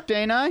shocked,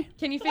 ain't I?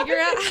 Can you figure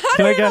out how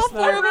Can to I get guess all 4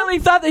 I of them? really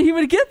thought that he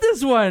would get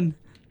this one.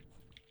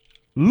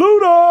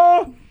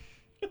 Luda.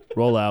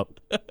 Roll out.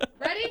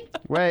 Ready?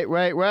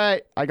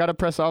 Wait. I gotta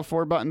press all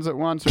 4 buttons at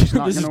once. Or it's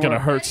not This is gonna gonna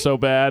work. hurt so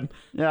bad.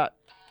 Yeah.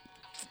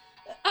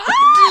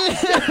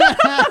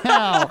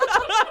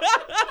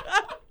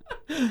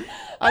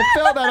 I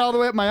felt that all the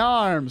way up my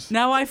arms.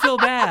 Now I feel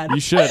bad. You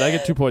should. I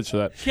get 2 points for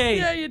that. Okay,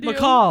 Yeah, you do.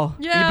 McCall.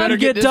 Yeah. You better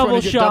get this one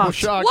double to get double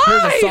shocked. shocked.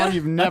 Here's a Why? song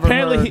you've never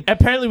heard.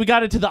 Apparently, we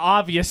got into the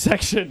obvious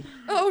section.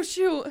 Oh,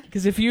 shoot.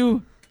 Because if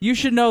you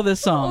should know this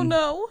song. Oh,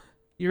 no.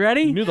 You You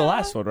ready? knew the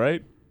last one,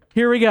 right?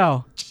 Here we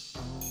go.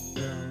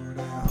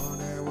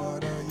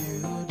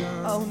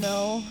 Oh,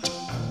 no.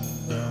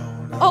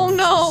 Oh,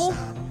 no.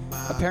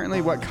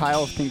 Apparently, what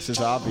Kyle thinks is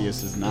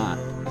obvious is not.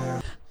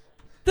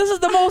 This is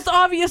the most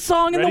obvious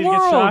song in Ready the to get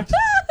world. shocked?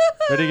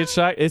 Ready to get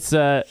shocked? It's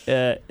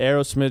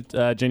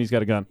Aerosmith. Janie's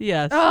Got a Gun.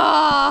 Yes.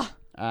 Ah.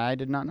 I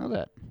did not know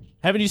that.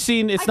 Haven't you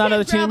seen? It's I not can't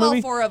another teen grab all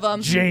movie. 4 of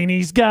them.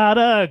 Janie's got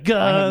a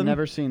gun. I have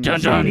never seen that.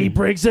 Johnny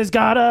Briggs has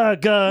got a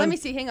gun. Let me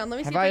see. Hang on. Let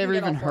me see Have if I can ever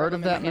get all even 4 heard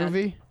of them in that my hand.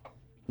 movie?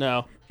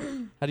 No.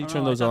 How do you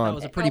turn Oh, those I thought on? That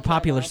was a pretty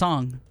popular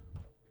song.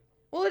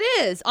 Well, it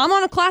is. I'm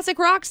on a classic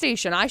rock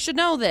station. I should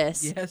know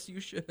this. Yes, you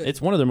should.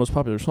 It's one of their most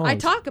popular songs. I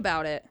talk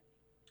about it.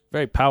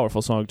 Very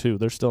powerful song, too.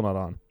 They're still not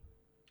on.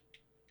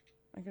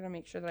 I gotta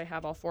make sure that I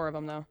have all 4 of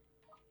them, though.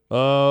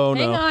 Oh,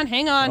 no.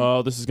 Hang on.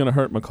 Oh, this is going to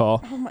hurt McCall.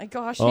 Oh, my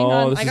gosh. Hang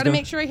on. this I is gotta gonna-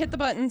 make sure I hit the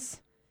buttons.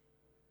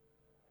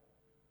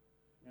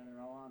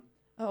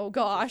 Oh,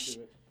 gosh.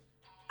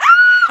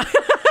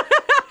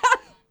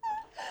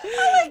 Oh,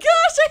 my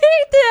gosh. I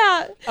hate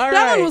that. All that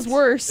right. one was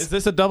worse. Is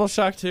this a double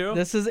shock, too?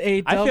 This is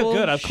a double I feel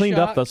good. I've cleaned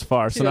up shock. thus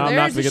far, so now I'm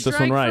not There's going to a get this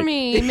one strike right. for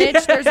me.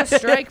 Mitch, there's a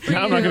strike for you.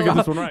 I'm not going to get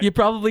this one right. You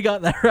probably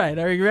got that right.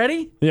 Are you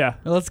ready? Yeah.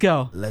 Let's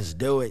go. Let's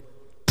do it.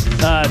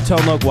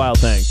 Tone Loc Wild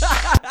Thing.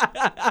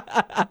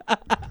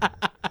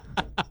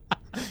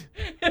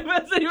 It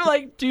was even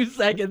like 2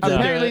 seconds.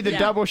 Apparently, the Yeah.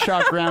 double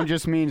shock round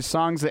just means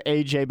songs that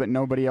AJ but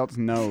nobody else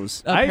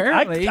knows.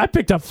 Apparently. I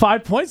picked up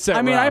 5 points that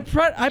I mean, round.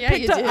 Yeah,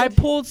 you did. I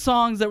pulled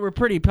songs that were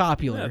pretty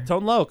popular. Yeah,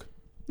 Tone Loc.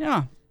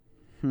 Yeah.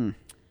 All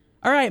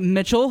right,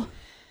 Mitchell.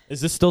 Is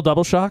this still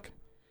double shock?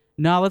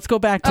 Now let's go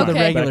back to the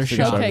Okay. regular Back to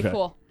show. the Okay, Okay.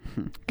 cool.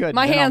 Good.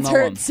 My then I'll hands know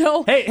hurt. 'em.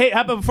 So, Hey,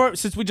 how about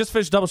since we just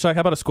finished double shock,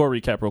 how about a score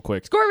recap real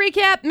quick? score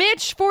recap.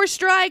 Mitch, 4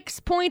 strikes,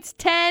 points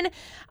 10.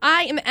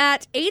 I am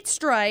at 8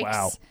 strikes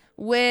Wow.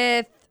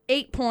 with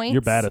 8 points.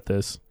 You're bad at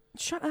this.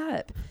 Shut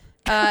up.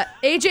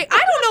 AJ,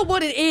 I don't know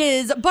what it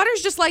is.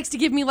 Butterz just likes to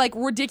give me like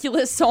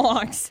ridiculous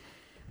songs.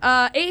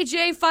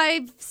 AJ,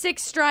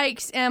 5-6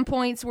 strikes and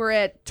points. We're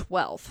at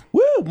 12.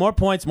 Woo! More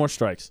points, more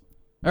strikes.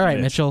 All right,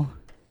 Mitch. Mitchell.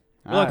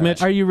 Good luck,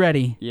 Mitch. Are you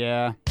ready?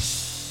 Yeah.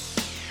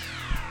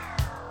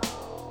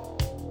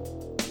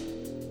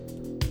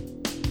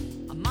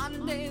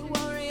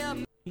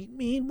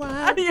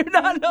 How do you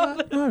not know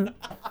that? Can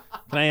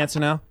I answer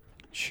now?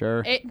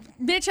 Sure.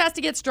 Mitch has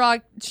to get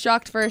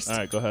shocked first. All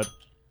right, go ahead.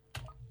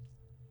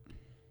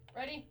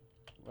 Ready?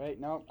 Wait,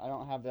 no, I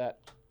don't have that.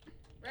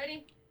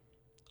 Ready?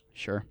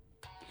 Sure.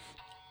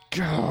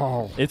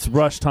 Go. It's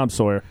Rush, Tom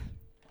Sawyer.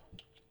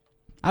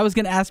 I was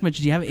going to ask Mitch,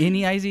 do you have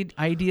any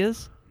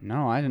ideas?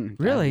 No, I didn't.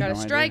 Really? I have Got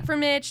a no strike idea. for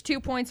Mitch, 2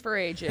 points for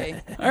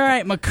AJ. All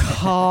right,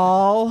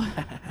 McCall.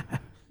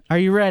 Are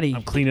you ready?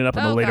 I'm cleaning up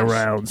in the Oh, later gosh.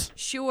 rounds.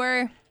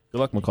 Sure. Good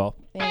luck, McCall.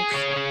 Thanks.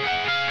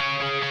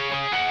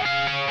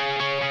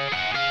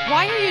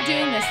 Why are you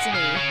doing this to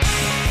me?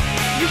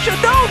 You should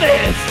know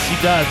this. She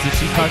does.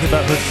 She's talking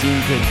about her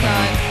season.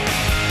 God.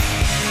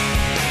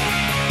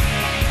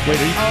 Wait,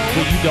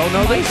 you don't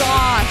know Oh my this?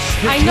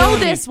 gosh. You're I know killing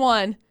me. this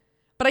one,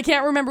 but I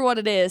can't remember what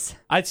it is.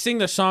 I'd sing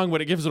the song,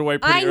 but it gives it away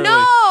pretty I early.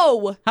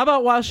 know. How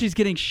about while she's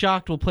getting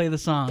shocked, we'll play the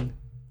song?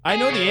 I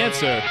know the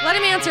answer. Let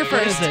him answer What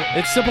first. is it?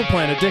 It's Simple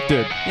Plan,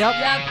 Addicted. Yep.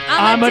 Yep.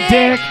 I'm a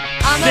dick.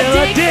 I'm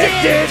Still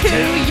addicted to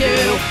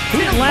you. Who It's been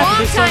didn't a laugh at long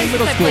this song time in since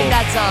middle I played school?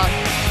 that song.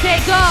 Okay,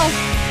 go.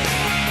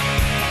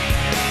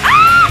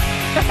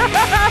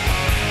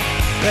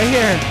 Right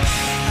here.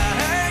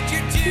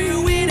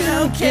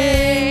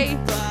 Okay.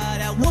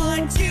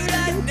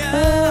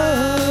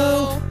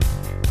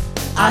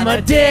 I'm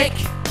a dick.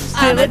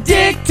 I'm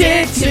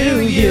addicted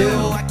to you.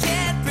 I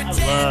love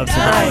Simple Oh,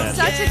 Plan. it's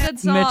such a good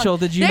song. Mitchell,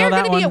 did you know They're that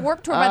gonna be one? at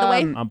Warped Tour, by the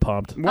way. I'm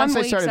pumped. Once I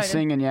really started excited.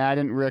 singing, yeah, I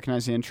didn't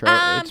recognize the intro.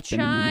 I'm It's been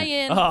a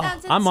minute. trying. Oh,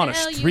 not to I'm on a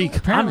tell you. streak.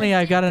 Apparently,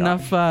 I got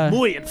enough.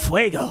 Muy en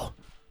fuego.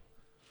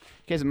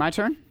 Okay, is it my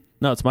turn?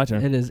 No, it's my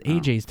turn. It is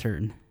AJ's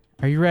turn.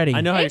 Are you ready?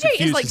 I know how you're AJ is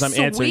confused like because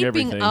I'm answering sweeping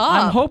everything. up.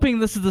 I'm hoping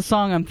this is the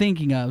song I'm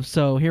thinking of,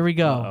 so here we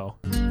go.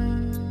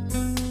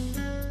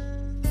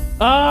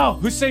 Oh,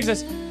 who sings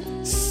this?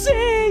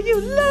 Say you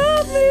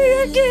love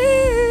me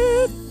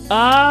again.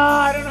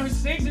 I don't know who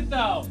sings it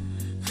though.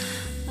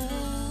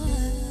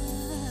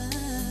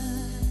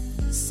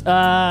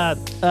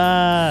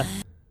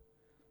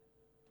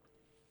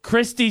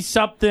 Christy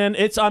something.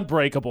 It's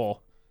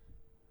Unbreakable.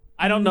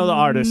 I don't know the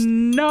artist.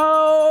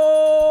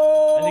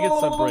 No. I think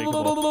it's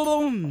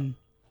Unbreakable.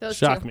 Those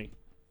Shock two. me.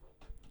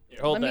 Here,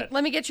 hold that.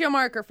 Let me get you a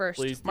marker first.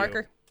 Please do.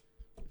 Marker.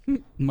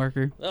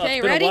 Marker. Oh, Okay,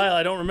 it's been ready? a while.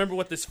 I don't remember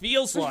what this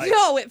feels like.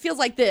 No, it feels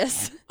like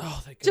this.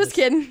 Oh, thank Just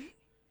goodness. kidding.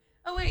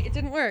 Oh wait, it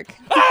didn't work.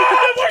 Ah,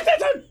 it worked that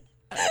time!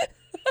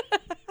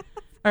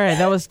 All right,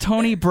 that was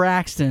Tony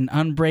Braxton,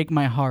 Unbreak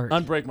My Heart.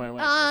 Unbreak my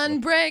way.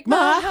 Unbreak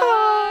my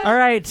heart. All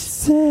right,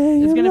 it's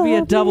going to be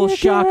a double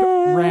shock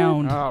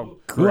round. Oh, Ooh,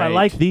 great. I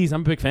like these.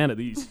 I'm a big fan of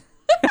these.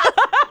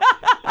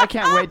 I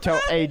can't wait till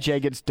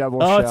AJ gets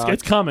double Oh, shot.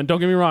 it's coming. Don't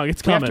get me wrong.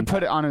 It's We have coming. to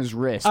put it on his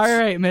wrist. All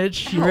right,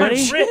 Mitch, you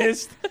ready?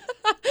 Wrist.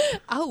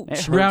 Ouch. It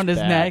hurts Round his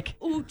bad. neck.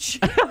 Ouch.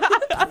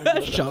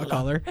 Shock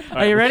collar. All Are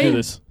right, you let's ready? do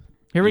this.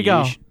 Here we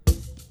go. Yeesh.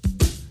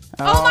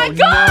 Oh my no.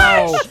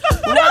 gosh!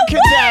 What No could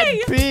way!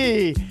 that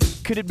be?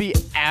 Could it be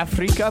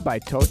Africa by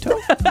Toto? All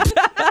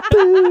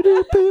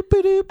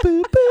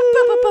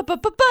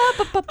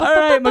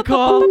right,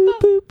 McCall.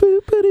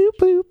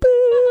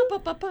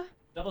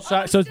 Double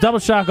shock. So it's double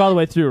shock all the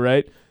way through,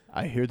 right?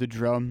 I hear the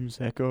drums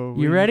echo.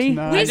 You ready?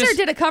 Weezer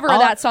did a cover of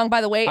that song,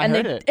 by the way, I and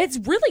heard it. it's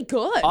really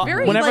good.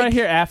 Very Whenever like, I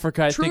hear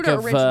Africa, I true think to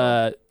of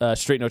original.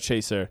 Straight No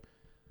Chaser.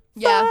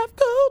 yeah. 5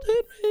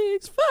 golden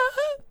rings, 5.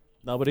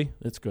 Nobody?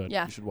 It's good.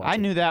 Yeah. You should watch I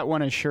it. knew that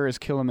one as sure as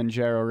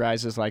Kilimanjaro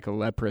rises like a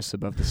leprous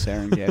above the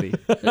Serengeti.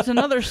 There's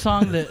another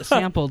song that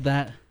sampled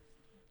that,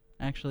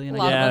 actually. And A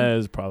lot I of Yeah, them.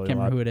 it's probably can't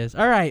a lot. remember who it is.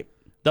 All right.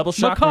 Double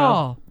shock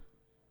round. McCall,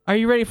 are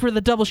you ready for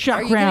the double shock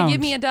Are you round? gonna give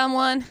me a dumb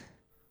one?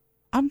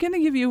 I'm going to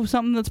give you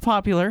something that's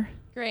popular.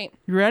 Great.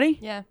 You ready?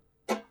 Yeah.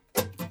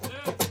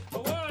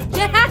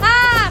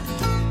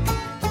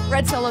 Yeah!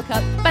 Red Solo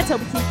Cup by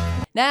Toby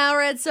Keith. Now,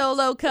 Red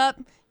Solo Cup,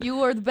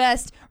 you are the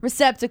best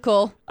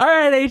receptacle. All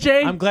right,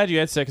 AJ. I'm glad you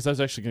had said because I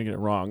was actually going to get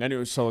it wrong. I knew it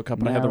was Solo Cup,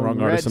 but I had the wrong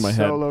Now, artist in my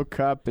head. Red Solo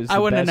Cup is I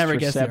the wouldn't have best never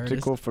guessed the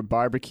receptacle for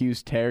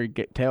barbecues,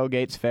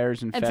 tailgates,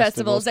 fairs, and And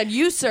festivals. festivals. And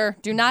you, sir,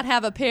 do not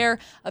have a pair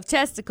of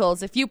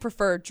testicles if you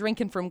prefer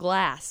drinking from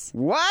glass.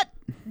 What?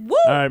 Woo!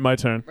 All right, my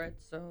turn. Red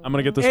Solo. I'm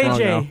going to get this AJ. wrong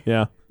now.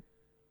 Yeah.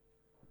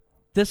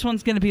 This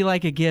one's going to be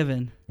like a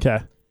given.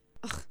 Okay.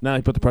 Now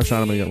you put the pressure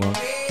on, I'm going to get it wrong.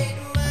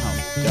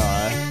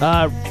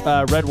 Oh,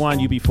 duh. Red wine,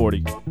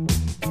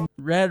 UB40.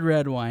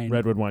 Red wine.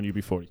 Redwood wine,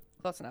 UB40.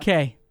 Close enough.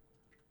 Okay.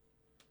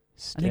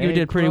 I think you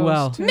did pretty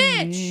well.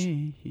 Mitch!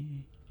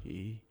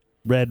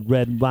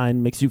 Red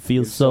wine makes you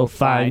feel so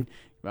fine.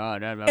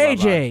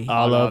 AJ.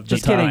 All of the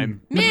Just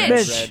time. kidding.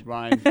 Mitch. Red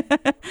wine.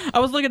 I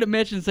was looking at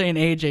Mitch and saying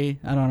AJ.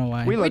 I don't know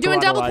why. We We're look doing a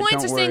lot double alike,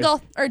 points or don't worry.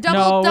 single? Or no,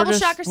 double we're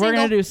shock or We're single?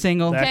 going to do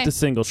single. Back Okay. to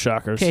single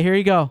shockers. Okay, here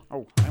you go.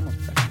 Oh, I almost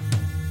fell.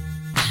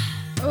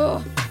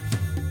 Ugh.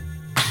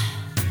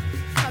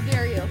 How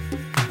dare you?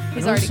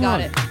 He's already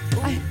got it.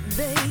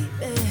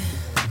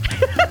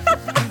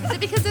 Is it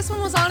because this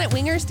one was on at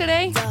Wingers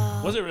today?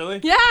 Was it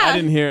really? Yeah. I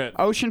didn't hear it.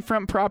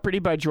 Oceanfront Property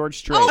by George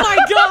Strait. Oh my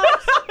god!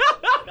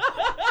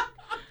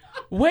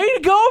 Way to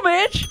go,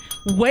 Mitch.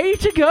 Way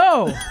to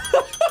go.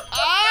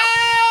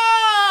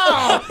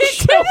 He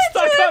Still did it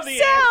stuck to on the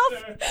himself.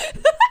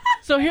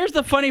 So here's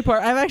the funny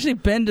part. I've actually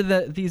been to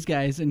these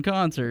guys in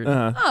concert.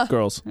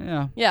 Girls.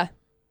 Yeah. Yeah.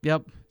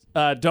 Yep.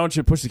 Don't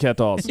you push the cat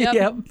dolls.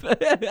 Yep.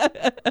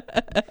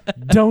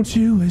 Don't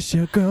you wish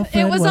your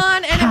girlfriend It was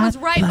on, and it was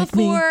right like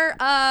me? before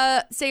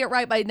 "Say It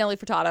Right" by Nelly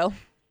Furtado.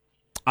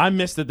 I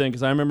missed it then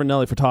because I remember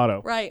Nelly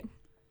Furtado. Right.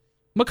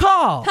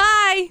 McCall.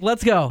 Hi.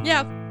 Let's go.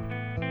 Yeah.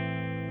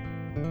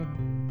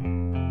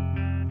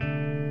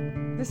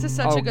 This is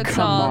such a good come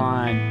song.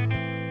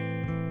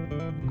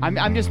 on.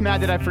 I'm just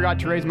mad that I forgot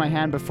to raise my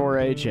hand before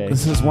AJ.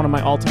 This is one of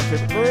my all-time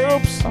favorite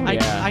groups. Oh, I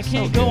yeah,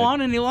 can't so go good.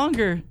 on any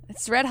longer.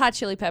 It's Red Hot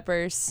Chili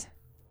Peppers.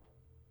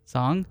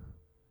 Song.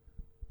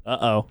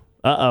 Uh-oh.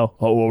 Uh-oh.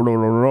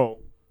 Oh.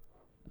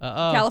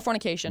 Uh-oh.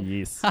 Californication.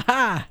 Yes.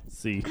 Ha-ha.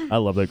 See, I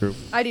love that group.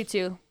 I do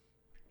too.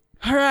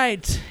 All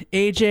right,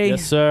 AJ.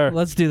 Yes, sir.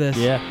 Let's do this.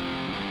 Yeah.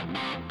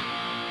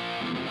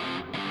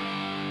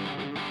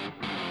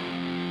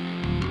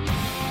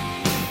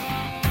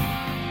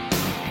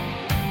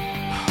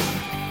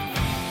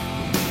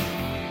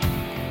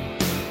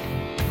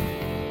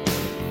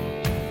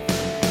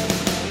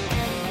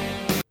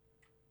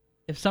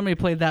 If somebody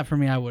played that for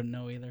me, I wouldn't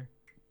know either.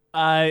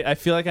 I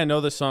feel like I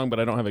know this song, but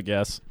I don't have a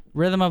guess.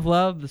 Rhythm of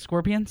Love, the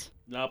Scorpions.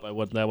 Nope, that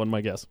wasn't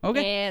my guess.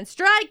 Okay. And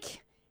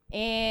strike.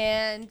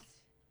 And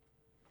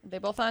are they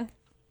both on?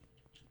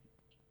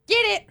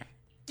 Get it.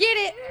 Get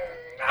it.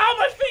 Oh,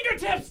 my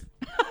fingertips!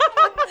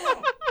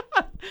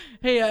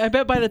 Hey, I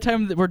bet by the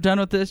time that we're done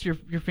with this, your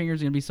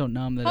fingers are gonna be so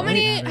numb that How it won't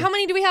many? matter. How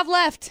many do we have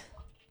left?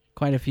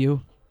 Quite a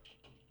few.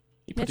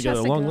 You put Mitch together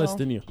has a to long go. list,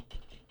 didn't you?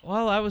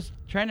 Well, I was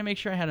trying to make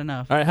sure I had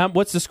enough. All right,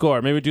 what's the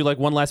score? Maybe we do like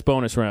one last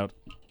bonus round.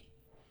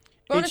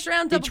 Bonus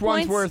round, double Each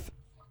points. one's worth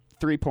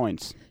 3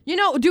 points. You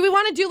know, do we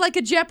want to do like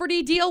a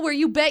Jeopardy deal where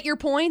you bet your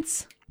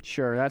points?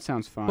 Sure, that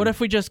sounds fun. What if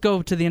we just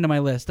go to the end of my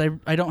list?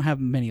 I don't have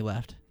many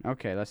left.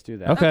 Okay, let's do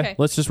that. Okay, Okay.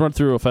 let's just run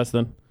through real fast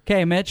then.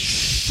 Okay,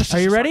 Mitch. Are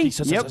you ready?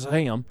 Yep.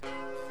 Hang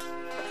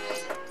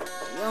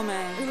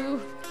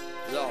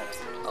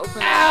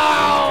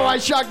Ow! I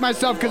shocked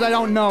myself because I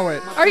don't know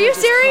it. Are you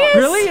serious?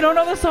 Really? You don't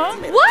know the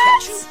song?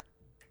 What?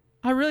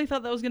 I really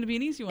thought that was going to be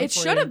an easy one. It for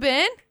should you. have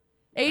been.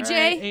 AJ. All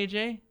right,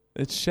 AJ.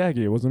 It's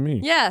Shaggy. It wasn't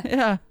me. Yeah.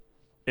 Yeah.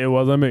 It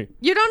wasn't me.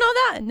 You don't know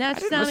that? And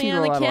that's Listen not me to on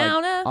a the lot of, like,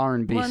 counter.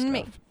 R&B Wasn't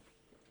stuff. me.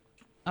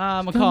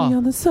 McCall.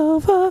 on the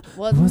sofa.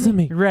 Wasn't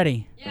me.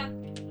 Ready? Yeah.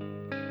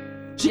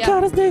 She Yeah.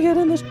 got us naked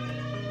in the.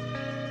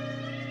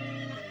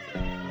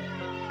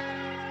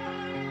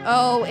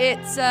 Oh,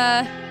 it's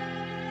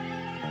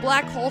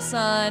Black Hole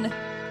Sun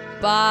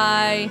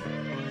by.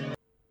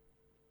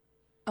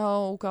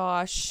 Oh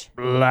gosh.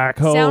 Black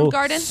hole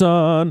Soundgarden?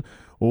 sun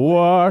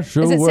wash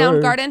Is away. it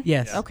Soundgarden?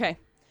 Yes. Okay.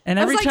 And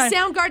I was every like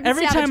time, Soundgarden,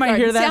 every Savage time I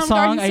hear Garden, that Soundgarden,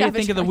 song, I Savage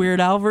think of the Garden.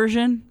 Weird Al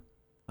version.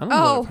 I don't know.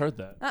 Oh. I've heard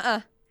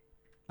that.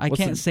 I What's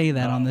can't the- say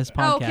that on this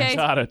Oh, podcast. okay.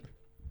 Got it.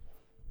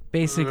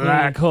 Basically,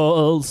 Black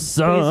hole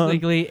sun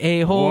basically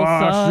a whole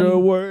wash son.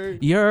 away.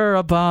 You're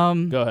a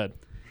bum. Go ahead.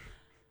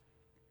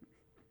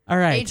 All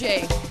right.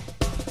 AJ.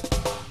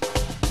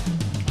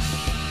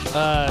 Oh,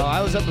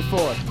 I was up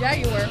before. Yeah,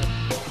 you were.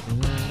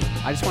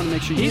 I just want to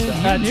make sure you He's-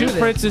 stop. knew Two this.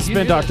 princes You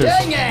spin knew doctors.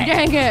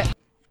 Dang it.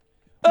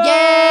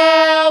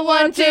 Yeah,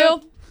 1, 2.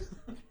 Oh,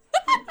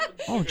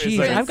 jeez.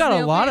 like- I've got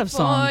a lot of For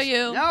songs.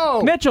 you.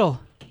 No! Mitchell,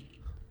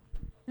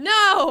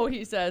 No,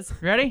 he says.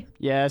 ready?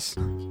 Yes.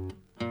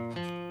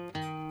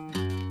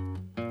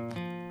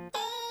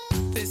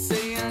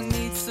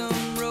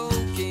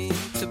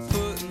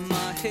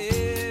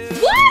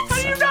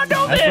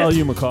 all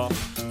you, McCall.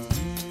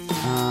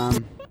 How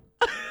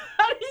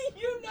do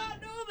you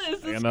not know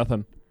this? I got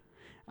nothing.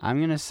 I'm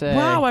gonna say.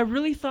 Wow, I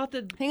really thought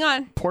that. Hang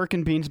on. Pork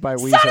and Beans by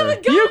Weezer. Son of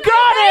a gun, You got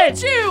I it!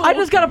 hate you. I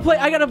just gotta play.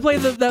 I gotta play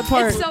that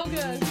part. It's so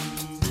good.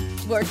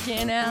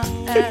 Working out.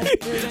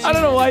 I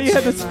don't know why you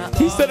had this.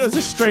 He said it was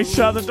a straight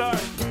shot in the dark.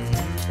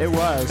 It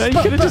was. You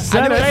could have just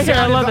said it. Right here,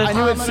 I love it. I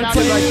knew it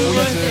sounded like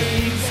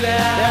Weezer.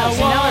 Yeah, see,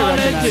 now I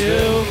recognize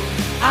it.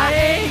 I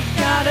ain't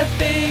got a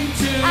thing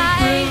to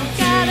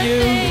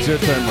It's your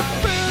turn,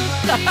 McCall.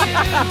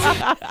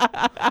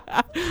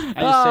 I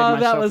just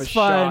saved that myself was a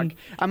fun. shock.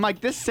 I'm like,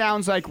 this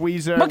sounds like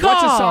Weezer. McCall!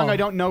 What's a song I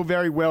don't know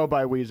very well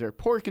by Weezer?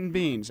 Pork and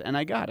Beans, and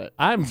I got it.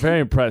 I'm very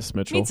impressed,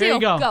 Mitchell. Me too. Here you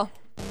go.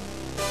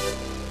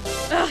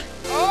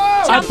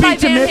 Jump by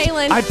Van Mitch.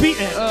 Halen. I beat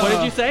it. What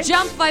did you say?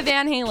 Jump by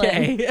Van Halen.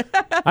 Okay.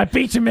 I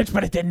beat you, Mitch,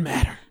 but it didn't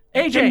matter.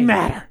 AJ. Didn't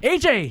matter.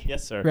 AJ.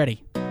 Yes, sir.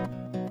 Ready.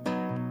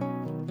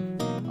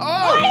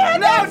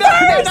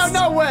 Oh,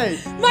 no way.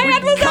 My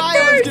head was up Kyle's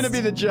first. going to be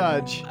the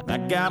judge. I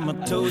got my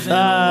toes in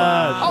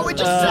Oh, we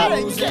just said it.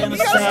 You gotta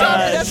stop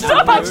it.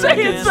 Stop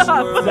saying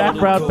stop. Zach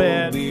Brown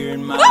Band. beer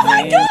in my Oh my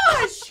hand.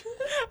 gosh.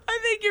 I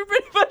think you're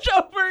pretty much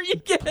over. You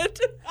get it.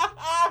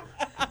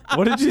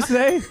 What did you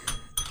say?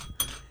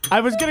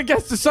 I was going to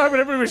guess the song, but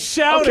everybody was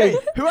shouting.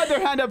 Okay, who had their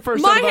hand up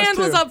first? My out of us hand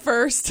was two? up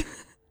first.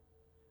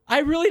 I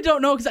really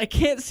don't know because I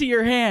can't see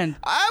your hand.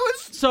 I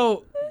was.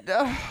 So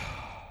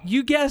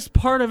you guessed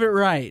part of it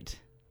right.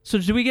 So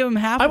do we give him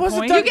half I a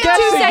wasn't point? done You get 2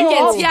 guessing. seconds.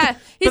 Whoa. Yeah.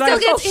 He But I still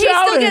was gets. still He still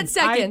shouting. gets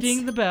I seconds.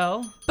 ding the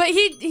bell. But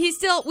he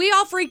still. We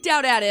all freaked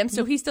out at him,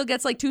 so he still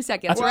gets like 2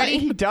 seconds. Wait, Ready?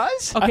 he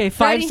does? Okay,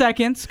 5 Ready?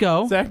 seconds.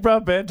 Go. Zach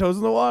Brown Band, Toes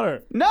in the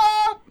Water. No.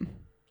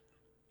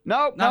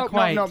 No,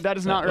 quite. that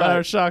is not That right.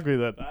 would shock me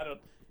then. I don't.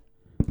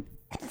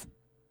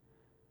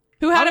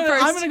 Who had it I'm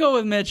first? gonna go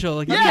with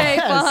Mitchell. Yeah. Okay,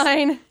 Yes.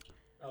 fine.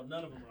 Oh,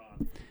 none of them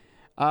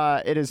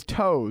wrong. It is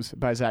Toes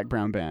by Zach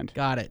Brown Band.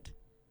 Got it.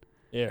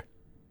 Here.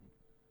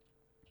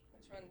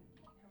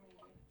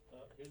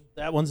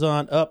 That one's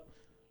on. Up.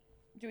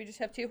 Do we just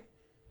have 2?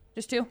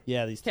 Just 2?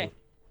 Yeah, these two. Okay.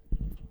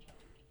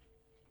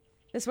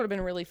 This would have been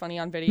really funny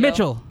on video.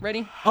 Mitchell.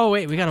 Ready? Oh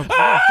wait, we gotta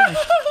finish.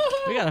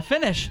 We gotta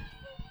finish.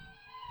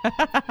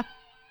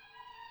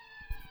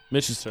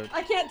 Mitch's turn.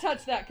 I can't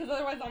touch that because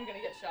otherwise I'm gonna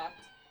get shocked.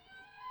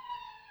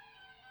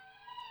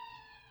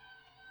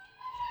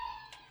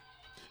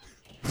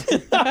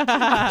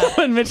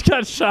 When Mitch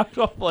got shocked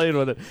while playing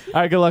with it.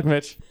 All right, good luck,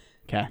 Mitch.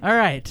 Okay. All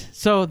right.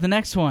 So the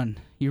next one.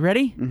 You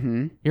ready?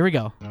 Mm-hmm. Here we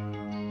go.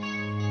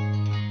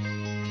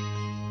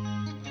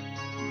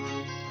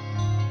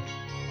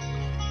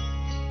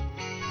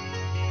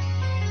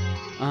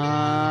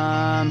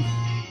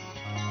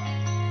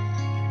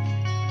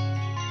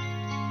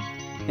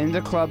 In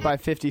the Club by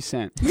 50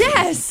 Cent.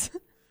 Yes.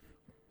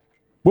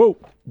 Whoa,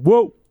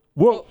 whoa,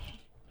 whoa.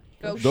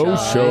 Go Go,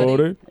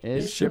 shorty.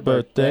 It's your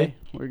birthday.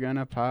 We're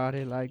gonna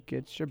party like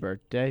it's your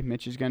birthday.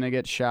 Mitch is gonna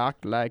get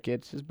shocked like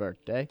it's his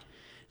birthday.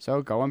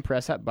 So go and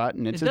press that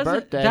button. It's It his doesn't-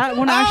 birthday. that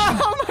one actually-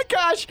 Oh my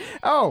gosh!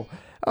 Oh,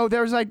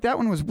 there was like that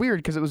one was weird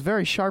because it was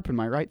very sharp in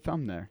my right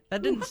thumb there.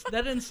 That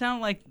didn't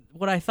sound like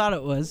what I thought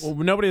it was. Well,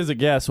 nobody has a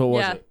guess. What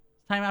was Yeah. it?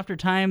 Time After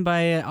Time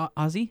by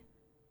Ozzy.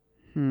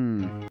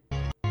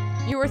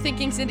 You were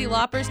thinking Cyndi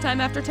Lauper's Time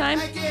After Time?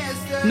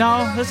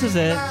 No, this is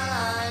it.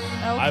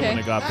 Okay. I wouldn't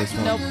have got this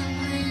one. Nope.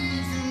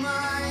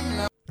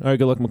 All right,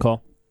 good luck,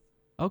 McCall.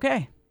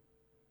 Okay.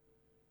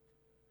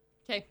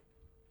 Okay.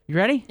 You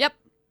ready? Yep.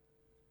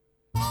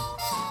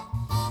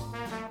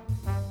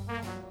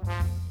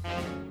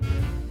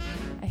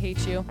 I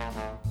hate you.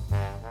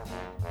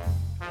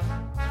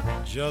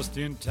 Just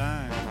in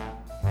time,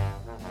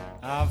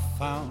 I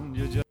found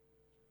you just.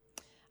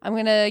 I'm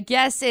gonna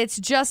guess it's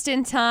Just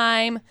in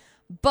Time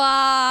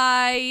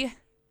by.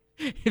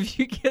 If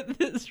you get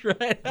this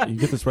right. You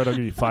get this right, I'll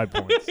give you 5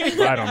 points.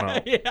 I don't know.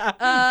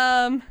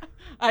 Yeah.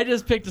 I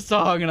just picked a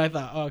song and I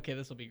thought, oh, okay,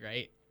 this will be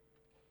great.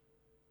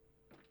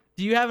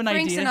 Do you have an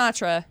Frank idea?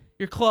 Sinatra.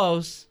 You're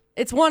close.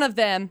 It's one of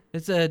them.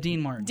 It's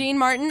Dean Martin. Dean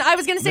Martin. I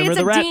was gonna say Remember it's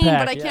the a Rat Dean, Pack.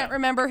 but I can't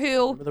remember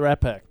who. Remember the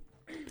Rat Pack.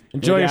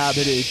 Enjoy your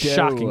Zabba-dee-doo.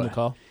 shocking,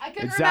 McCall. I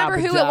couldn't remember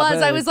who it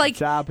was. I was like,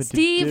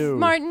 Steve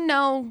Martin.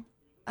 No,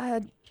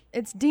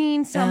 it's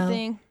Dean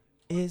something.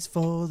 Is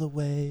for the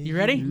way You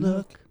ready?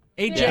 look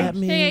AJ. at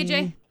me. Hey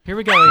AJ. Here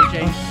we go,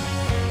 AJ.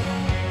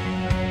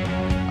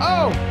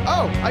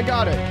 Oh, I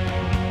got it.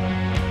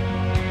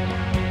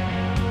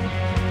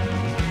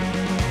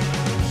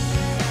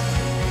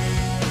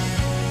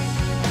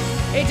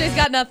 AJ's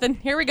got nothing.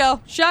 Here we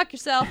go. Shock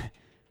yourself.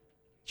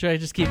 Should I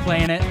just keep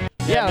playing it?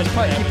 Yeah, let's keep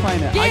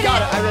playing it. I Get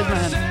got it. it. I raised my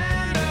hand.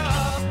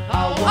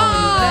 Oh.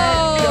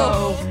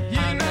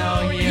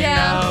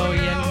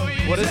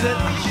 Yeah. What is it?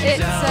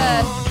 It's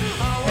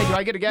Hey, do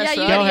I get a guess? yeah. You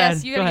Go gotta ahead.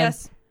 guess. You Go gotta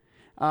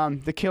ahead.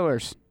 guess. The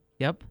Killers.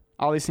 Yep.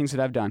 All these things that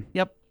I've done.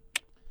 Yep.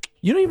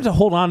 You don't even have to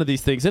hold on to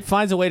these things. It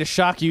finds a way to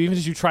shock you even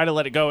as you try to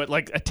let it go. It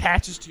like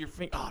attaches to your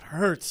finger. Oh, it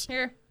hurts.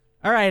 Here.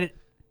 All right,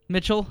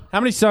 Mitchell.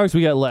 How many songs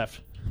we got left?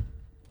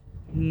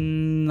 I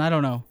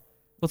don't know.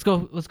 Let's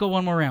go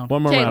one more round.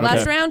 One more Okay, round.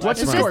 last okay. round.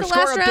 What's Is the this score? the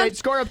Score last update. round?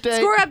 Score update.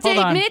 Score Hold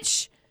update, on.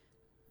 Mitch.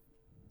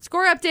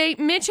 Score update.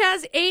 Mitch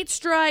has 8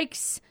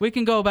 strikes, We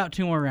can go about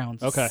 2 more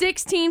rounds. Okay.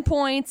 16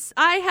 points.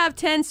 I have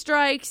 10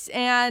 strikes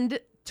and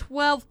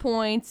 12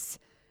 points.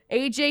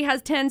 AJ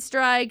has 10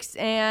 strikes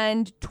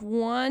and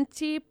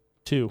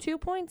 22 2.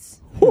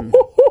 points.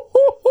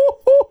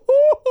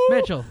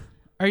 Mitchell,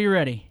 are you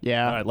ready?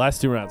 Yeah. All right,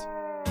 last 2 rounds.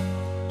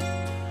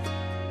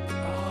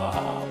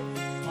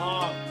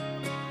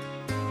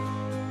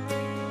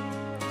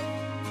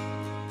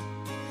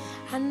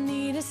 I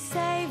need a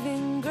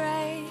saving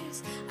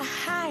grace, a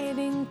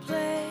hiding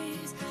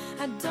place.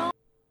 I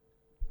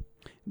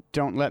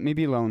Don't Let Me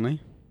Be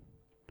Lonely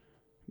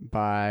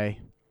by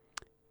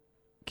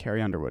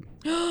Carrie Underwood.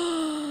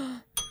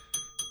 Dang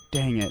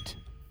it.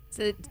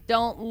 So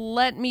Don't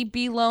Let Me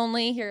Be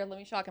Lonely. Here, let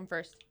me shock him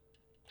first.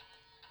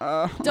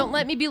 Don't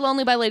Let Me Be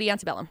Lonely by Lady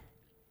Antebellum.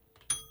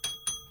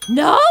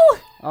 No?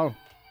 Oh,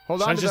 hold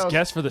Should on I to just those.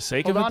 guess for the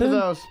sake Hold of on it to then?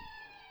 those.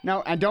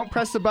 No, and don't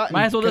press the button.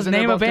 Might as well 'cause just then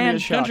they're name a both gonna be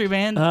band, shock. country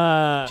band.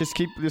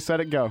 Just let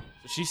it go.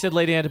 She said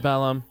Lady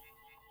Antebellum.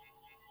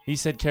 He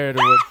said Carrie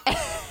Underwood.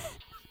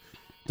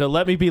 Don't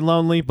Let Me Be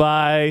Lonely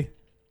by...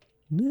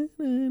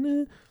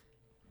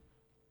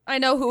 I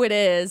know who it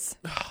is.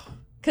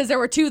 Because there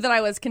were 2 that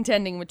I was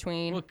contending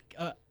between. Look,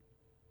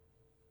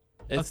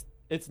 It's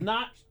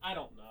not... I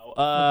don't know.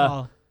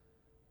 McCall.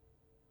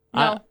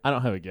 No. I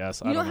don't have a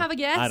guess. You don't have a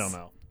guess? I don't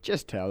know.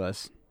 Just tell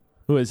us.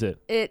 Who is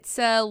it? It's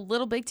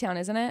Little Big Town,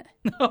 isn't it?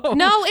 No.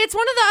 No, it's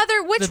one of the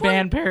other. Which The one?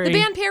 Band Perry. The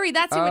Band Perry.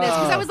 That's who it is.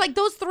 Because I was like,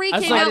 those 3 I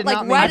was came like- out I did like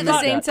not right mean at the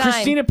that. same time.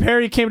 Christina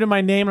Perry came to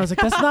my name, and I was like,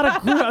 that's not a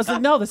group. I was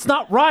like, no, that's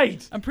not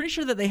right. I'm pretty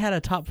sure that they had a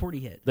top 40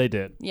 hit, They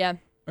did. Yeah.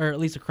 or at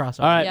least a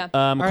crossover. All right. Yeah. McCall's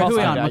All right, who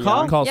we turn. on?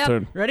 McCall? McCall's Yep.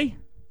 turn. Ready?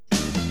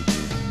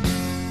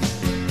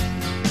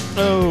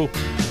 Oh.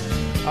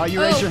 Oh,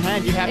 you raise your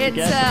hand. You have to It's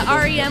guess.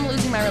 REM,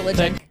 Losing My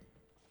Religion.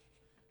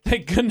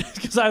 Thank goodness,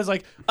 because I was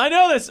like, I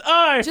know this. Oh,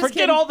 I Just forget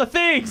kidding. all the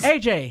things.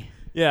 AJ.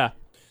 Yeah.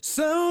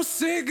 So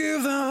sick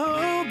of the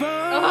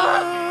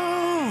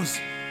hobos,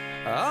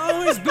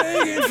 always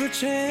begging for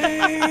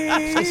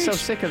change. I'm so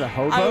sick of the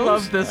hobos. I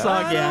love this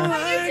song, yeah.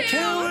 Like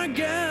how I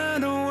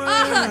gotta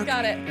work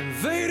Got it. and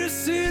they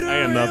just sit I got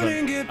around nothing.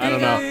 and get I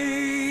don't know.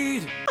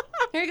 paid.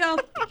 Here you go.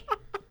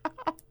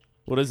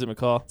 What is it,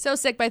 McCall? So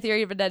Sick by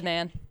Theory of a Dead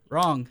Man.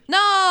 Wrong.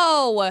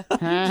 No!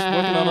 Working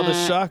on all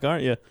this shock,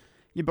 aren't you?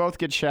 You both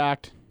get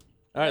shocked.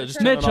 All right, just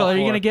turn on Mitchell, all are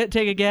you 4. going to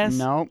take a guess?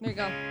 Nope. There you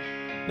go.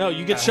 No,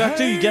 you get shocked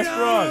too. You guessed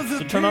wrong.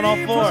 So turn on all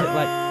 4. Was it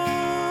like,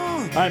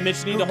 All right, Mitch,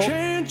 you need to hold. All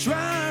Can't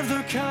drive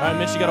the car. right,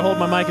 Mitch, you got to hold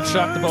my mic and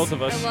shock the both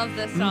of I us. love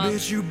this song.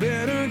 Bitch, you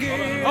better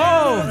get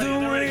oh!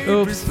 the way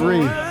Oops. 3,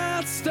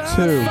 that starts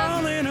 2,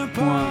 falling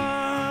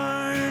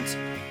apart.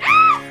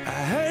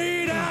 I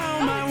hate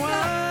all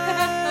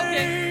my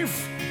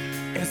wife.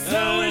 It's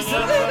always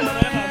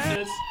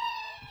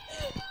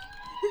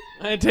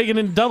I ain't taking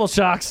in double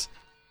shocks.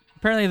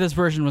 Apparently this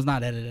version was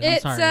not edited. I'm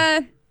It's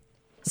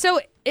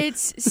sorry.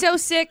 it's So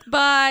Sick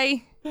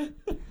by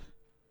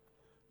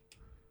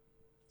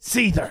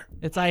Seether.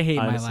 It's I Hate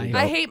My Honestly, Life.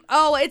 Nope.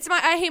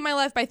 I Hate My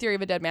Life by Theory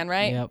of a Dead Man,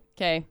 right? Yep.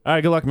 Okay. All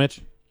right, good luck,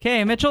 Mitch.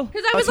 Okay, Mitchell.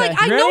 Because I was Okay.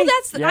 like, I Ready? know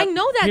that's Yep.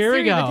 Here we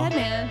Theory of go. a Dead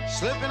Man.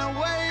 Slipping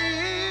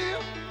away,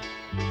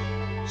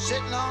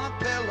 sitting on a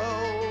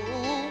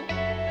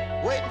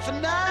pillow, waiting for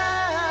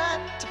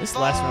night to This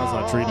last round's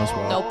not treating us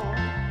well. Nope.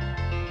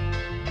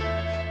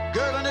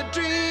 Girl in a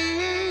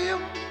dream,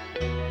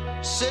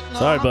 sitting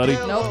Sorry, on a buddy.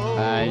 pillow. Nope.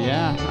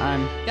 Yeah,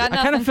 I'm. Got I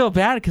nothing. kind of feel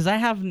bad because I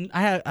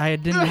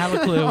didn't have a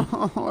clue.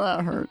 Oh,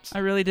 that hurts. I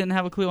really didn't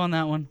have a clue on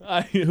that one.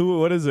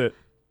 What is it?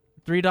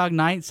 3 Dog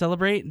Night,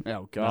 Celebrate.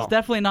 Oh, It's God.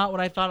 definitely not what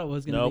I thought it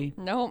was going to Nope. be.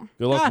 Nope.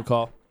 Good luck, Ah.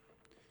 McCall.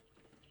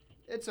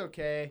 It's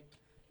okay.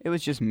 It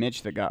was just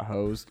Mitch that got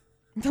hosed.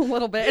 A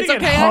little bit. It's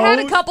didn't okay. get I had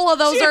a hosed. couple of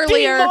those She had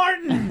Dean earlier.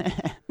 Martin.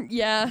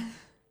 Yeah.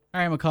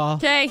 All right, McCall.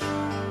 Okay.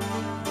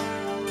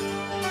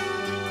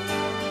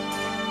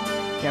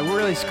 Yeah, we're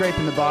really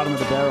scraping the bottom of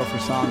the barrel for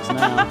songs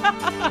now.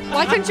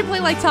 Why couldn't you play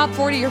like top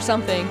 40 or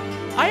something?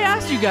 I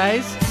asked you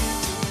guys.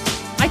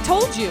 I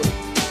told you.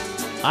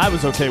 I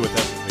was okay with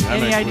everything.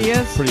 I'm Any actually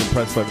ideas? Pretty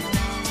impressed by it.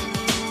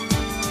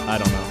 I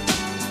don't know.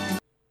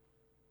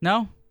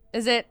 No?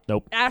 Is it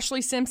Nope.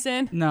 Ashley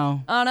Simpson?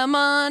 No. On a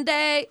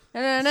Monday. I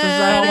I don't don't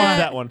wanna- want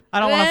that one. I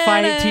don't want to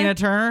fight Tina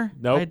Turner.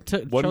 Nope. I Wasn't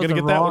chose gonna the get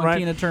that one wrong right.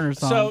 Tina Turner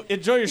song. So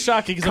enjoy your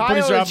shocking because I'm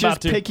pretty Kyle sure I'm is about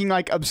just to. picking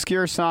like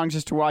obscure songs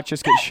just to watch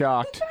us get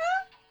shocked.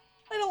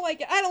 I don't like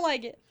it. I don't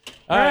like it.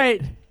 All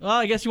right. Well,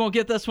 I guess you won't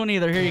get this one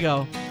either. Here you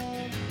go.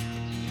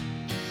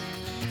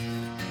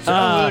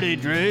 Somebody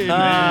dreaming.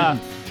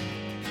 That's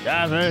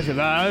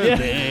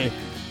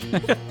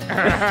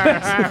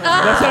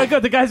not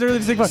good. The guys are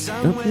really singing.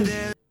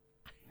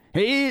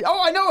 Hey,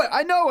 I know it.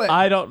 I know it.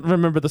 I don't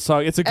remember the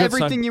song. It's a good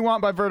Everything song. You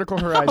Want by Vertical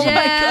Horizon. Oh my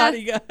Yeah. God,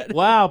 he got it.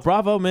 Wow,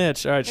 bravo,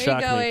 Mitch. All right, There you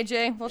shock go, me.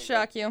 AJ. We'll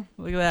shock you.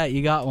 Look at that.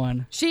 You got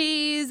one.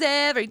 She's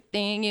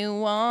everything you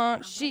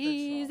want.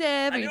 She's knew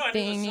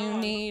everything the you song.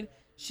 need.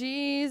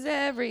 She's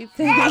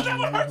everything.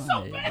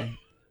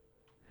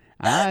 I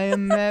I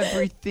am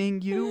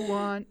everything you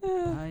want. I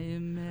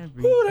am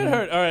everything. Ooh, that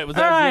hurt. All right, was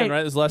that the end,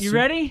 right? This is the last You two?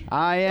 ready?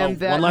 I am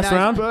that one last nice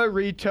round?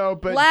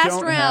 burrito, but Last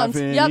don't round.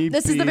 have any Yep,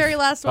 this is the beef. very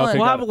last Okay, one.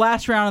 We'll got have a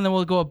last round, and then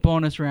we'll go a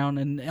bonus round,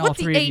 and all What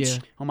the three of you. H?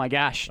 Oh my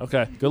gosh.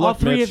 Okay, good All luck,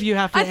 three Mitch. of you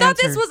have to I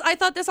thought answer. I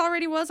thought this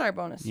already was our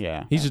bonus.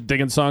 Yeah. He's just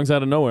digging songs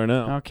out of nowhere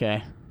now.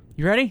 Okay.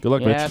 You ready? Good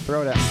luck, Yeah, Mitch.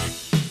 throw it out.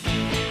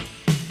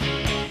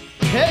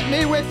 Hit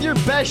Me With Your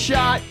Best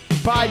Shot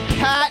by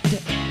Pat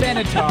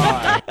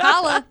Benatar.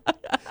 Holla.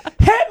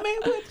 Hit me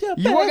with your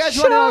You guys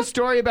want to know a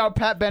story about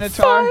Pat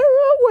Benatar?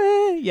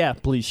 away. Yeah,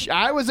 please.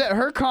 I was at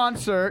her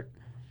concert.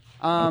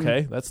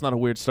 Okay, that's not a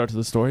weird start to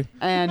the story.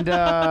 And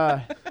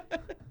that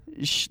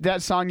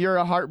song, You're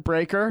a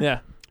Heartbreaker. Yeah.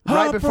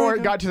 Right before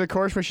it got to the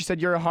chorus where she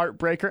said, You're a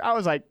Heartbreaker, I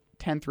was like,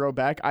 10th row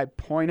back. I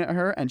point at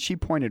her, and she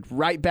pointed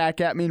right back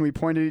at me, and we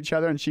pointed at each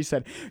other, and she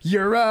said,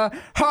 You're a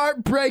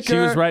heartbreaker. She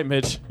was right,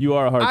 Mitch. You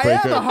are a I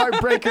heartbreaker. am a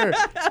heartbreaker.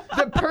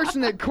 The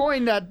person that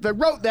coined that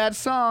wrote that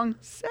song,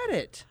 said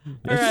it.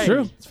 It's Alright.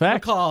 true. It's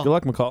fact. McCall. Good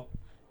luck, McCall.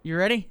 You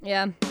ready?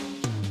 Yeah.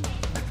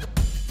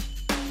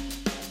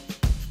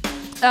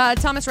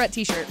 Thomas Rhett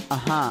t-shirt.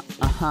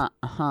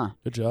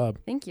 Good job.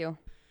 Thank you.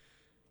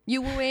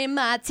 You were in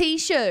my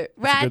t-shirt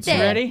right good song.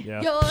 there. Ready?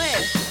 Yeah. Your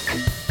head.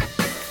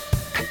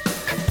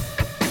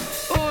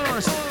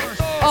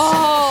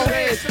 Oh, your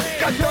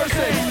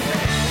hand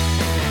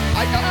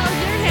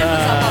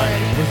was up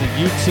already. Was it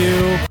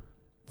U2?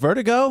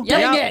 Vertigo? Yep.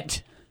 Dang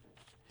it.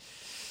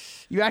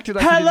 You acted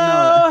like you didn't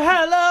know it.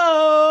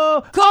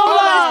 Hello. Call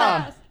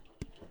Ah. us.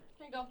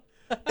 There you go.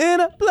 In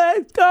a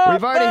place called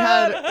We've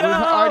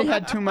already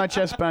had too much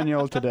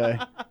Espanol today.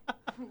 A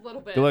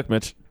little bit. Good luck,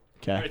 Mitch.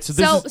 Okay. So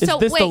this is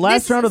this wait, the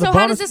last round of the so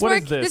bonus? how does this What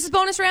work? is this? This is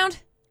bonus round?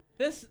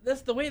 This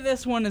the way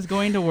this one is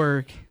going to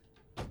work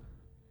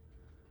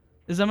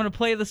is I'm going to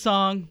play the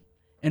song,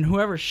 and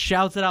whoever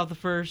shouts it out the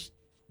first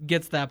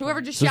gets that point. Whoever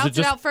just So is shouts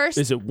it out first.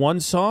 Is it one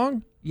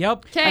song?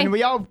 Yep. Okay. And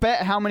we all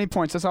bet how many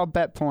points. Let's all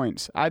bet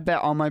points. I bet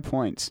all my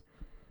points.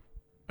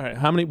 All right.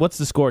 How many? What's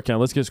the score count?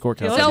 Let's get a score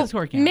count. Yeah, let's So get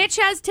score count. Mitch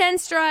has 10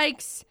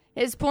 strikes.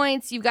 His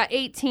points, you've got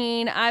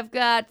 18. I've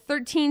got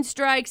 13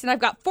 strikes, and I've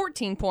got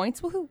 14 points.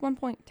 Woohoo, 1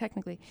 point,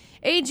 technically.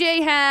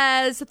 AJ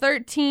has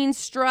 13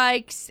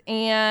 strikes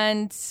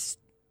and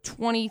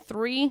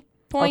 23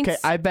 points. Okay,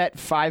 I bet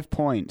 5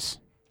 points.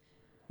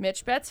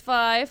 Mitch bets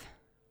 5.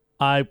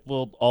 I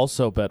will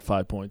also bet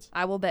 5 points.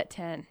 I will bet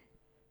 10.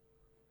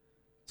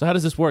 So how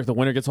does this work? The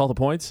winner gets all the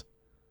points?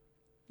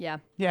 Yeah.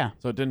 Yeah.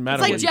 So it didn't matter.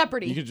 It's like what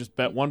Jeopardy. You could just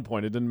bet 1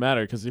 point. It didn't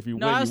matter because if you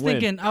No, win, I was you win.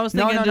 thinking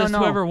No, just no.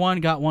 whoever won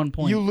got 1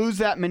 point. You lose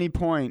that many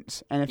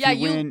points, and if Yeah,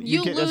 you win,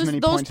 you get as lose, many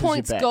those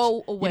points as you bet.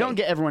 go away. You don't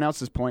get everyone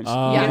else's points.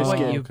 Oh, You Yeah. just What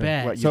get you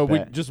bet. What you So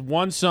bet. we just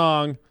one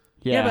song.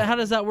 yeah, but how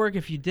does that work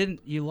if you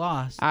didn't? You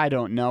lost. I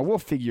don't know. We'll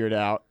figure it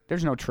out.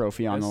 There's no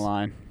trophy on the Yes.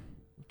 line.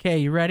 Okay,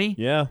 you ready?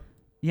 Yeah.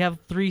 You have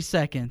 3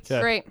 seconds.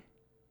 Okay. Great.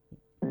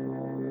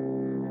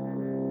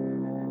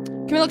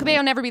 Camila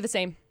Cabello, Never Be the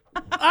Same.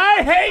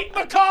 I hate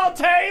McCall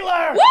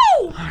Taylor.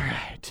 Woo! All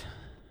right.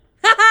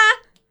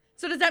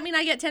 So does that mean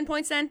I get 10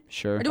 points then?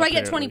 Sure. Or do I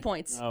get 20 Apparently.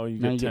 points? Oh, you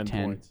No, get you 10 get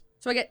 10. points.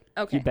 So I get,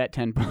 okay. You bet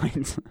 10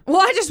 points.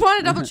 Well, I just want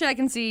to double check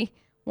and see.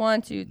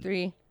 1, 2,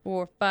 3,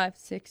 4, 5,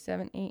 6,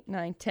 7, 8,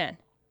 9, 10.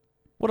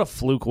 What a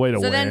fluke way to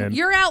So win. then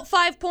you're out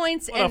 5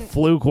 points. What a And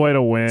fluke way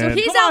to win. so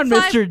he's Come out on,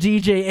 5. Mr.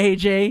 DJ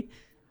AJ.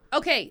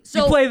 Okay,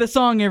 so You play the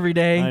song every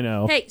day. I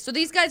know. hey, so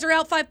these guys are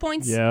out 5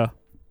 points. Yeah.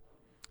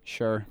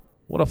 Sure.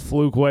 What a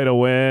fluke way to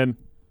win.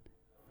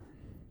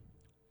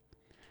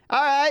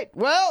 All right.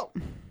 Well,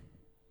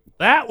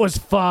 That was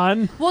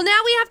fun. Well,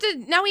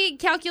 now we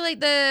calculate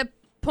the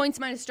points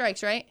minus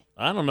strikes, right?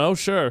 I don't know.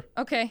 Sure.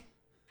 Okay.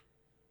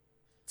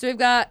 So we've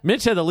got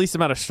Mitch had the least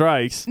amount of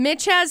strikes.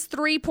 Mitch has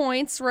 3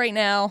 points right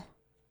now.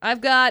 I've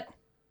got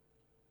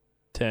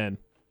 10.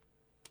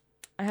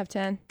 I have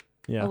 10.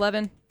 Yeah.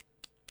 11.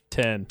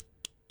 10.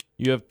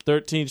 You have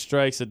 13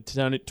 strikes and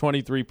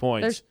 23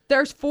 points.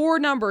 There's 4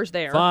 numbers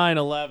there. Fine,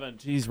 11.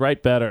 Jeez,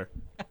 right better.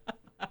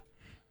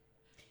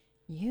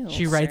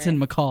 She writes in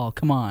McCall.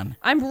 Come on.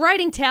 I'm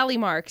writing tally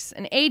marks,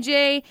 and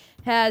AJ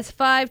has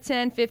 5,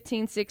 10,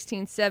 15,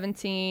 16,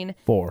 17,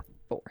 4.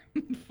 4.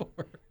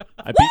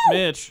 I beat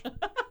Mitch.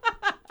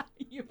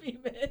 You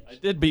beat Mitch. I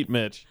did beat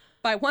Mitch.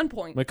 By 1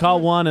 point.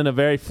 McCall won in a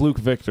very fluke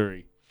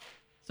victory.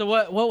 So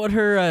what would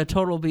her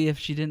total be if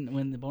she didn't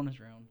win the bonus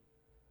round?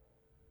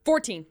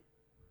 14.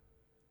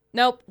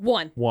 Nope,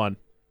 1. 1.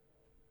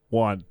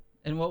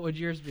 And what would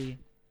yours be?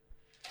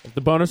 If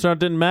the bonus round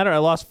didn't matter, I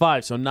lost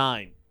 5, so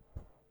 9.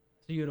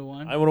 So you would have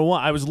won? I would have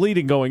won. I was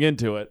leading going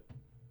into it.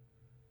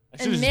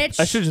 I And should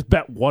have just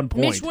bet 1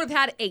 point. Mitch would have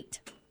had 8.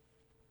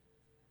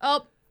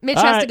 Oh, Mitch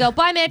All has right. to go.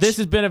 Bye, Mitch. This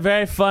has been a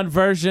very fun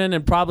version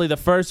and probably the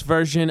first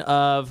version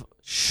of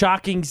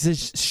Shocking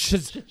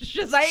Shazam.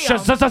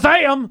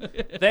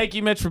 Thank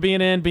you, Mitch, for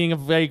being a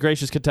very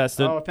gracious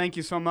contestant. oh, thank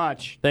you so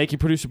much. Thank you,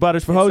 Producer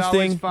Butterz, for It's always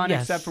hosting fun,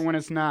 Yes. except for when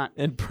it's not.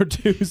 and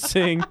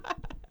producing.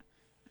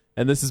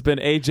 And this has been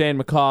AJ and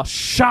McCall.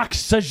 Shock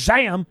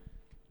Shazam.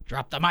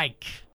 Drop the mic.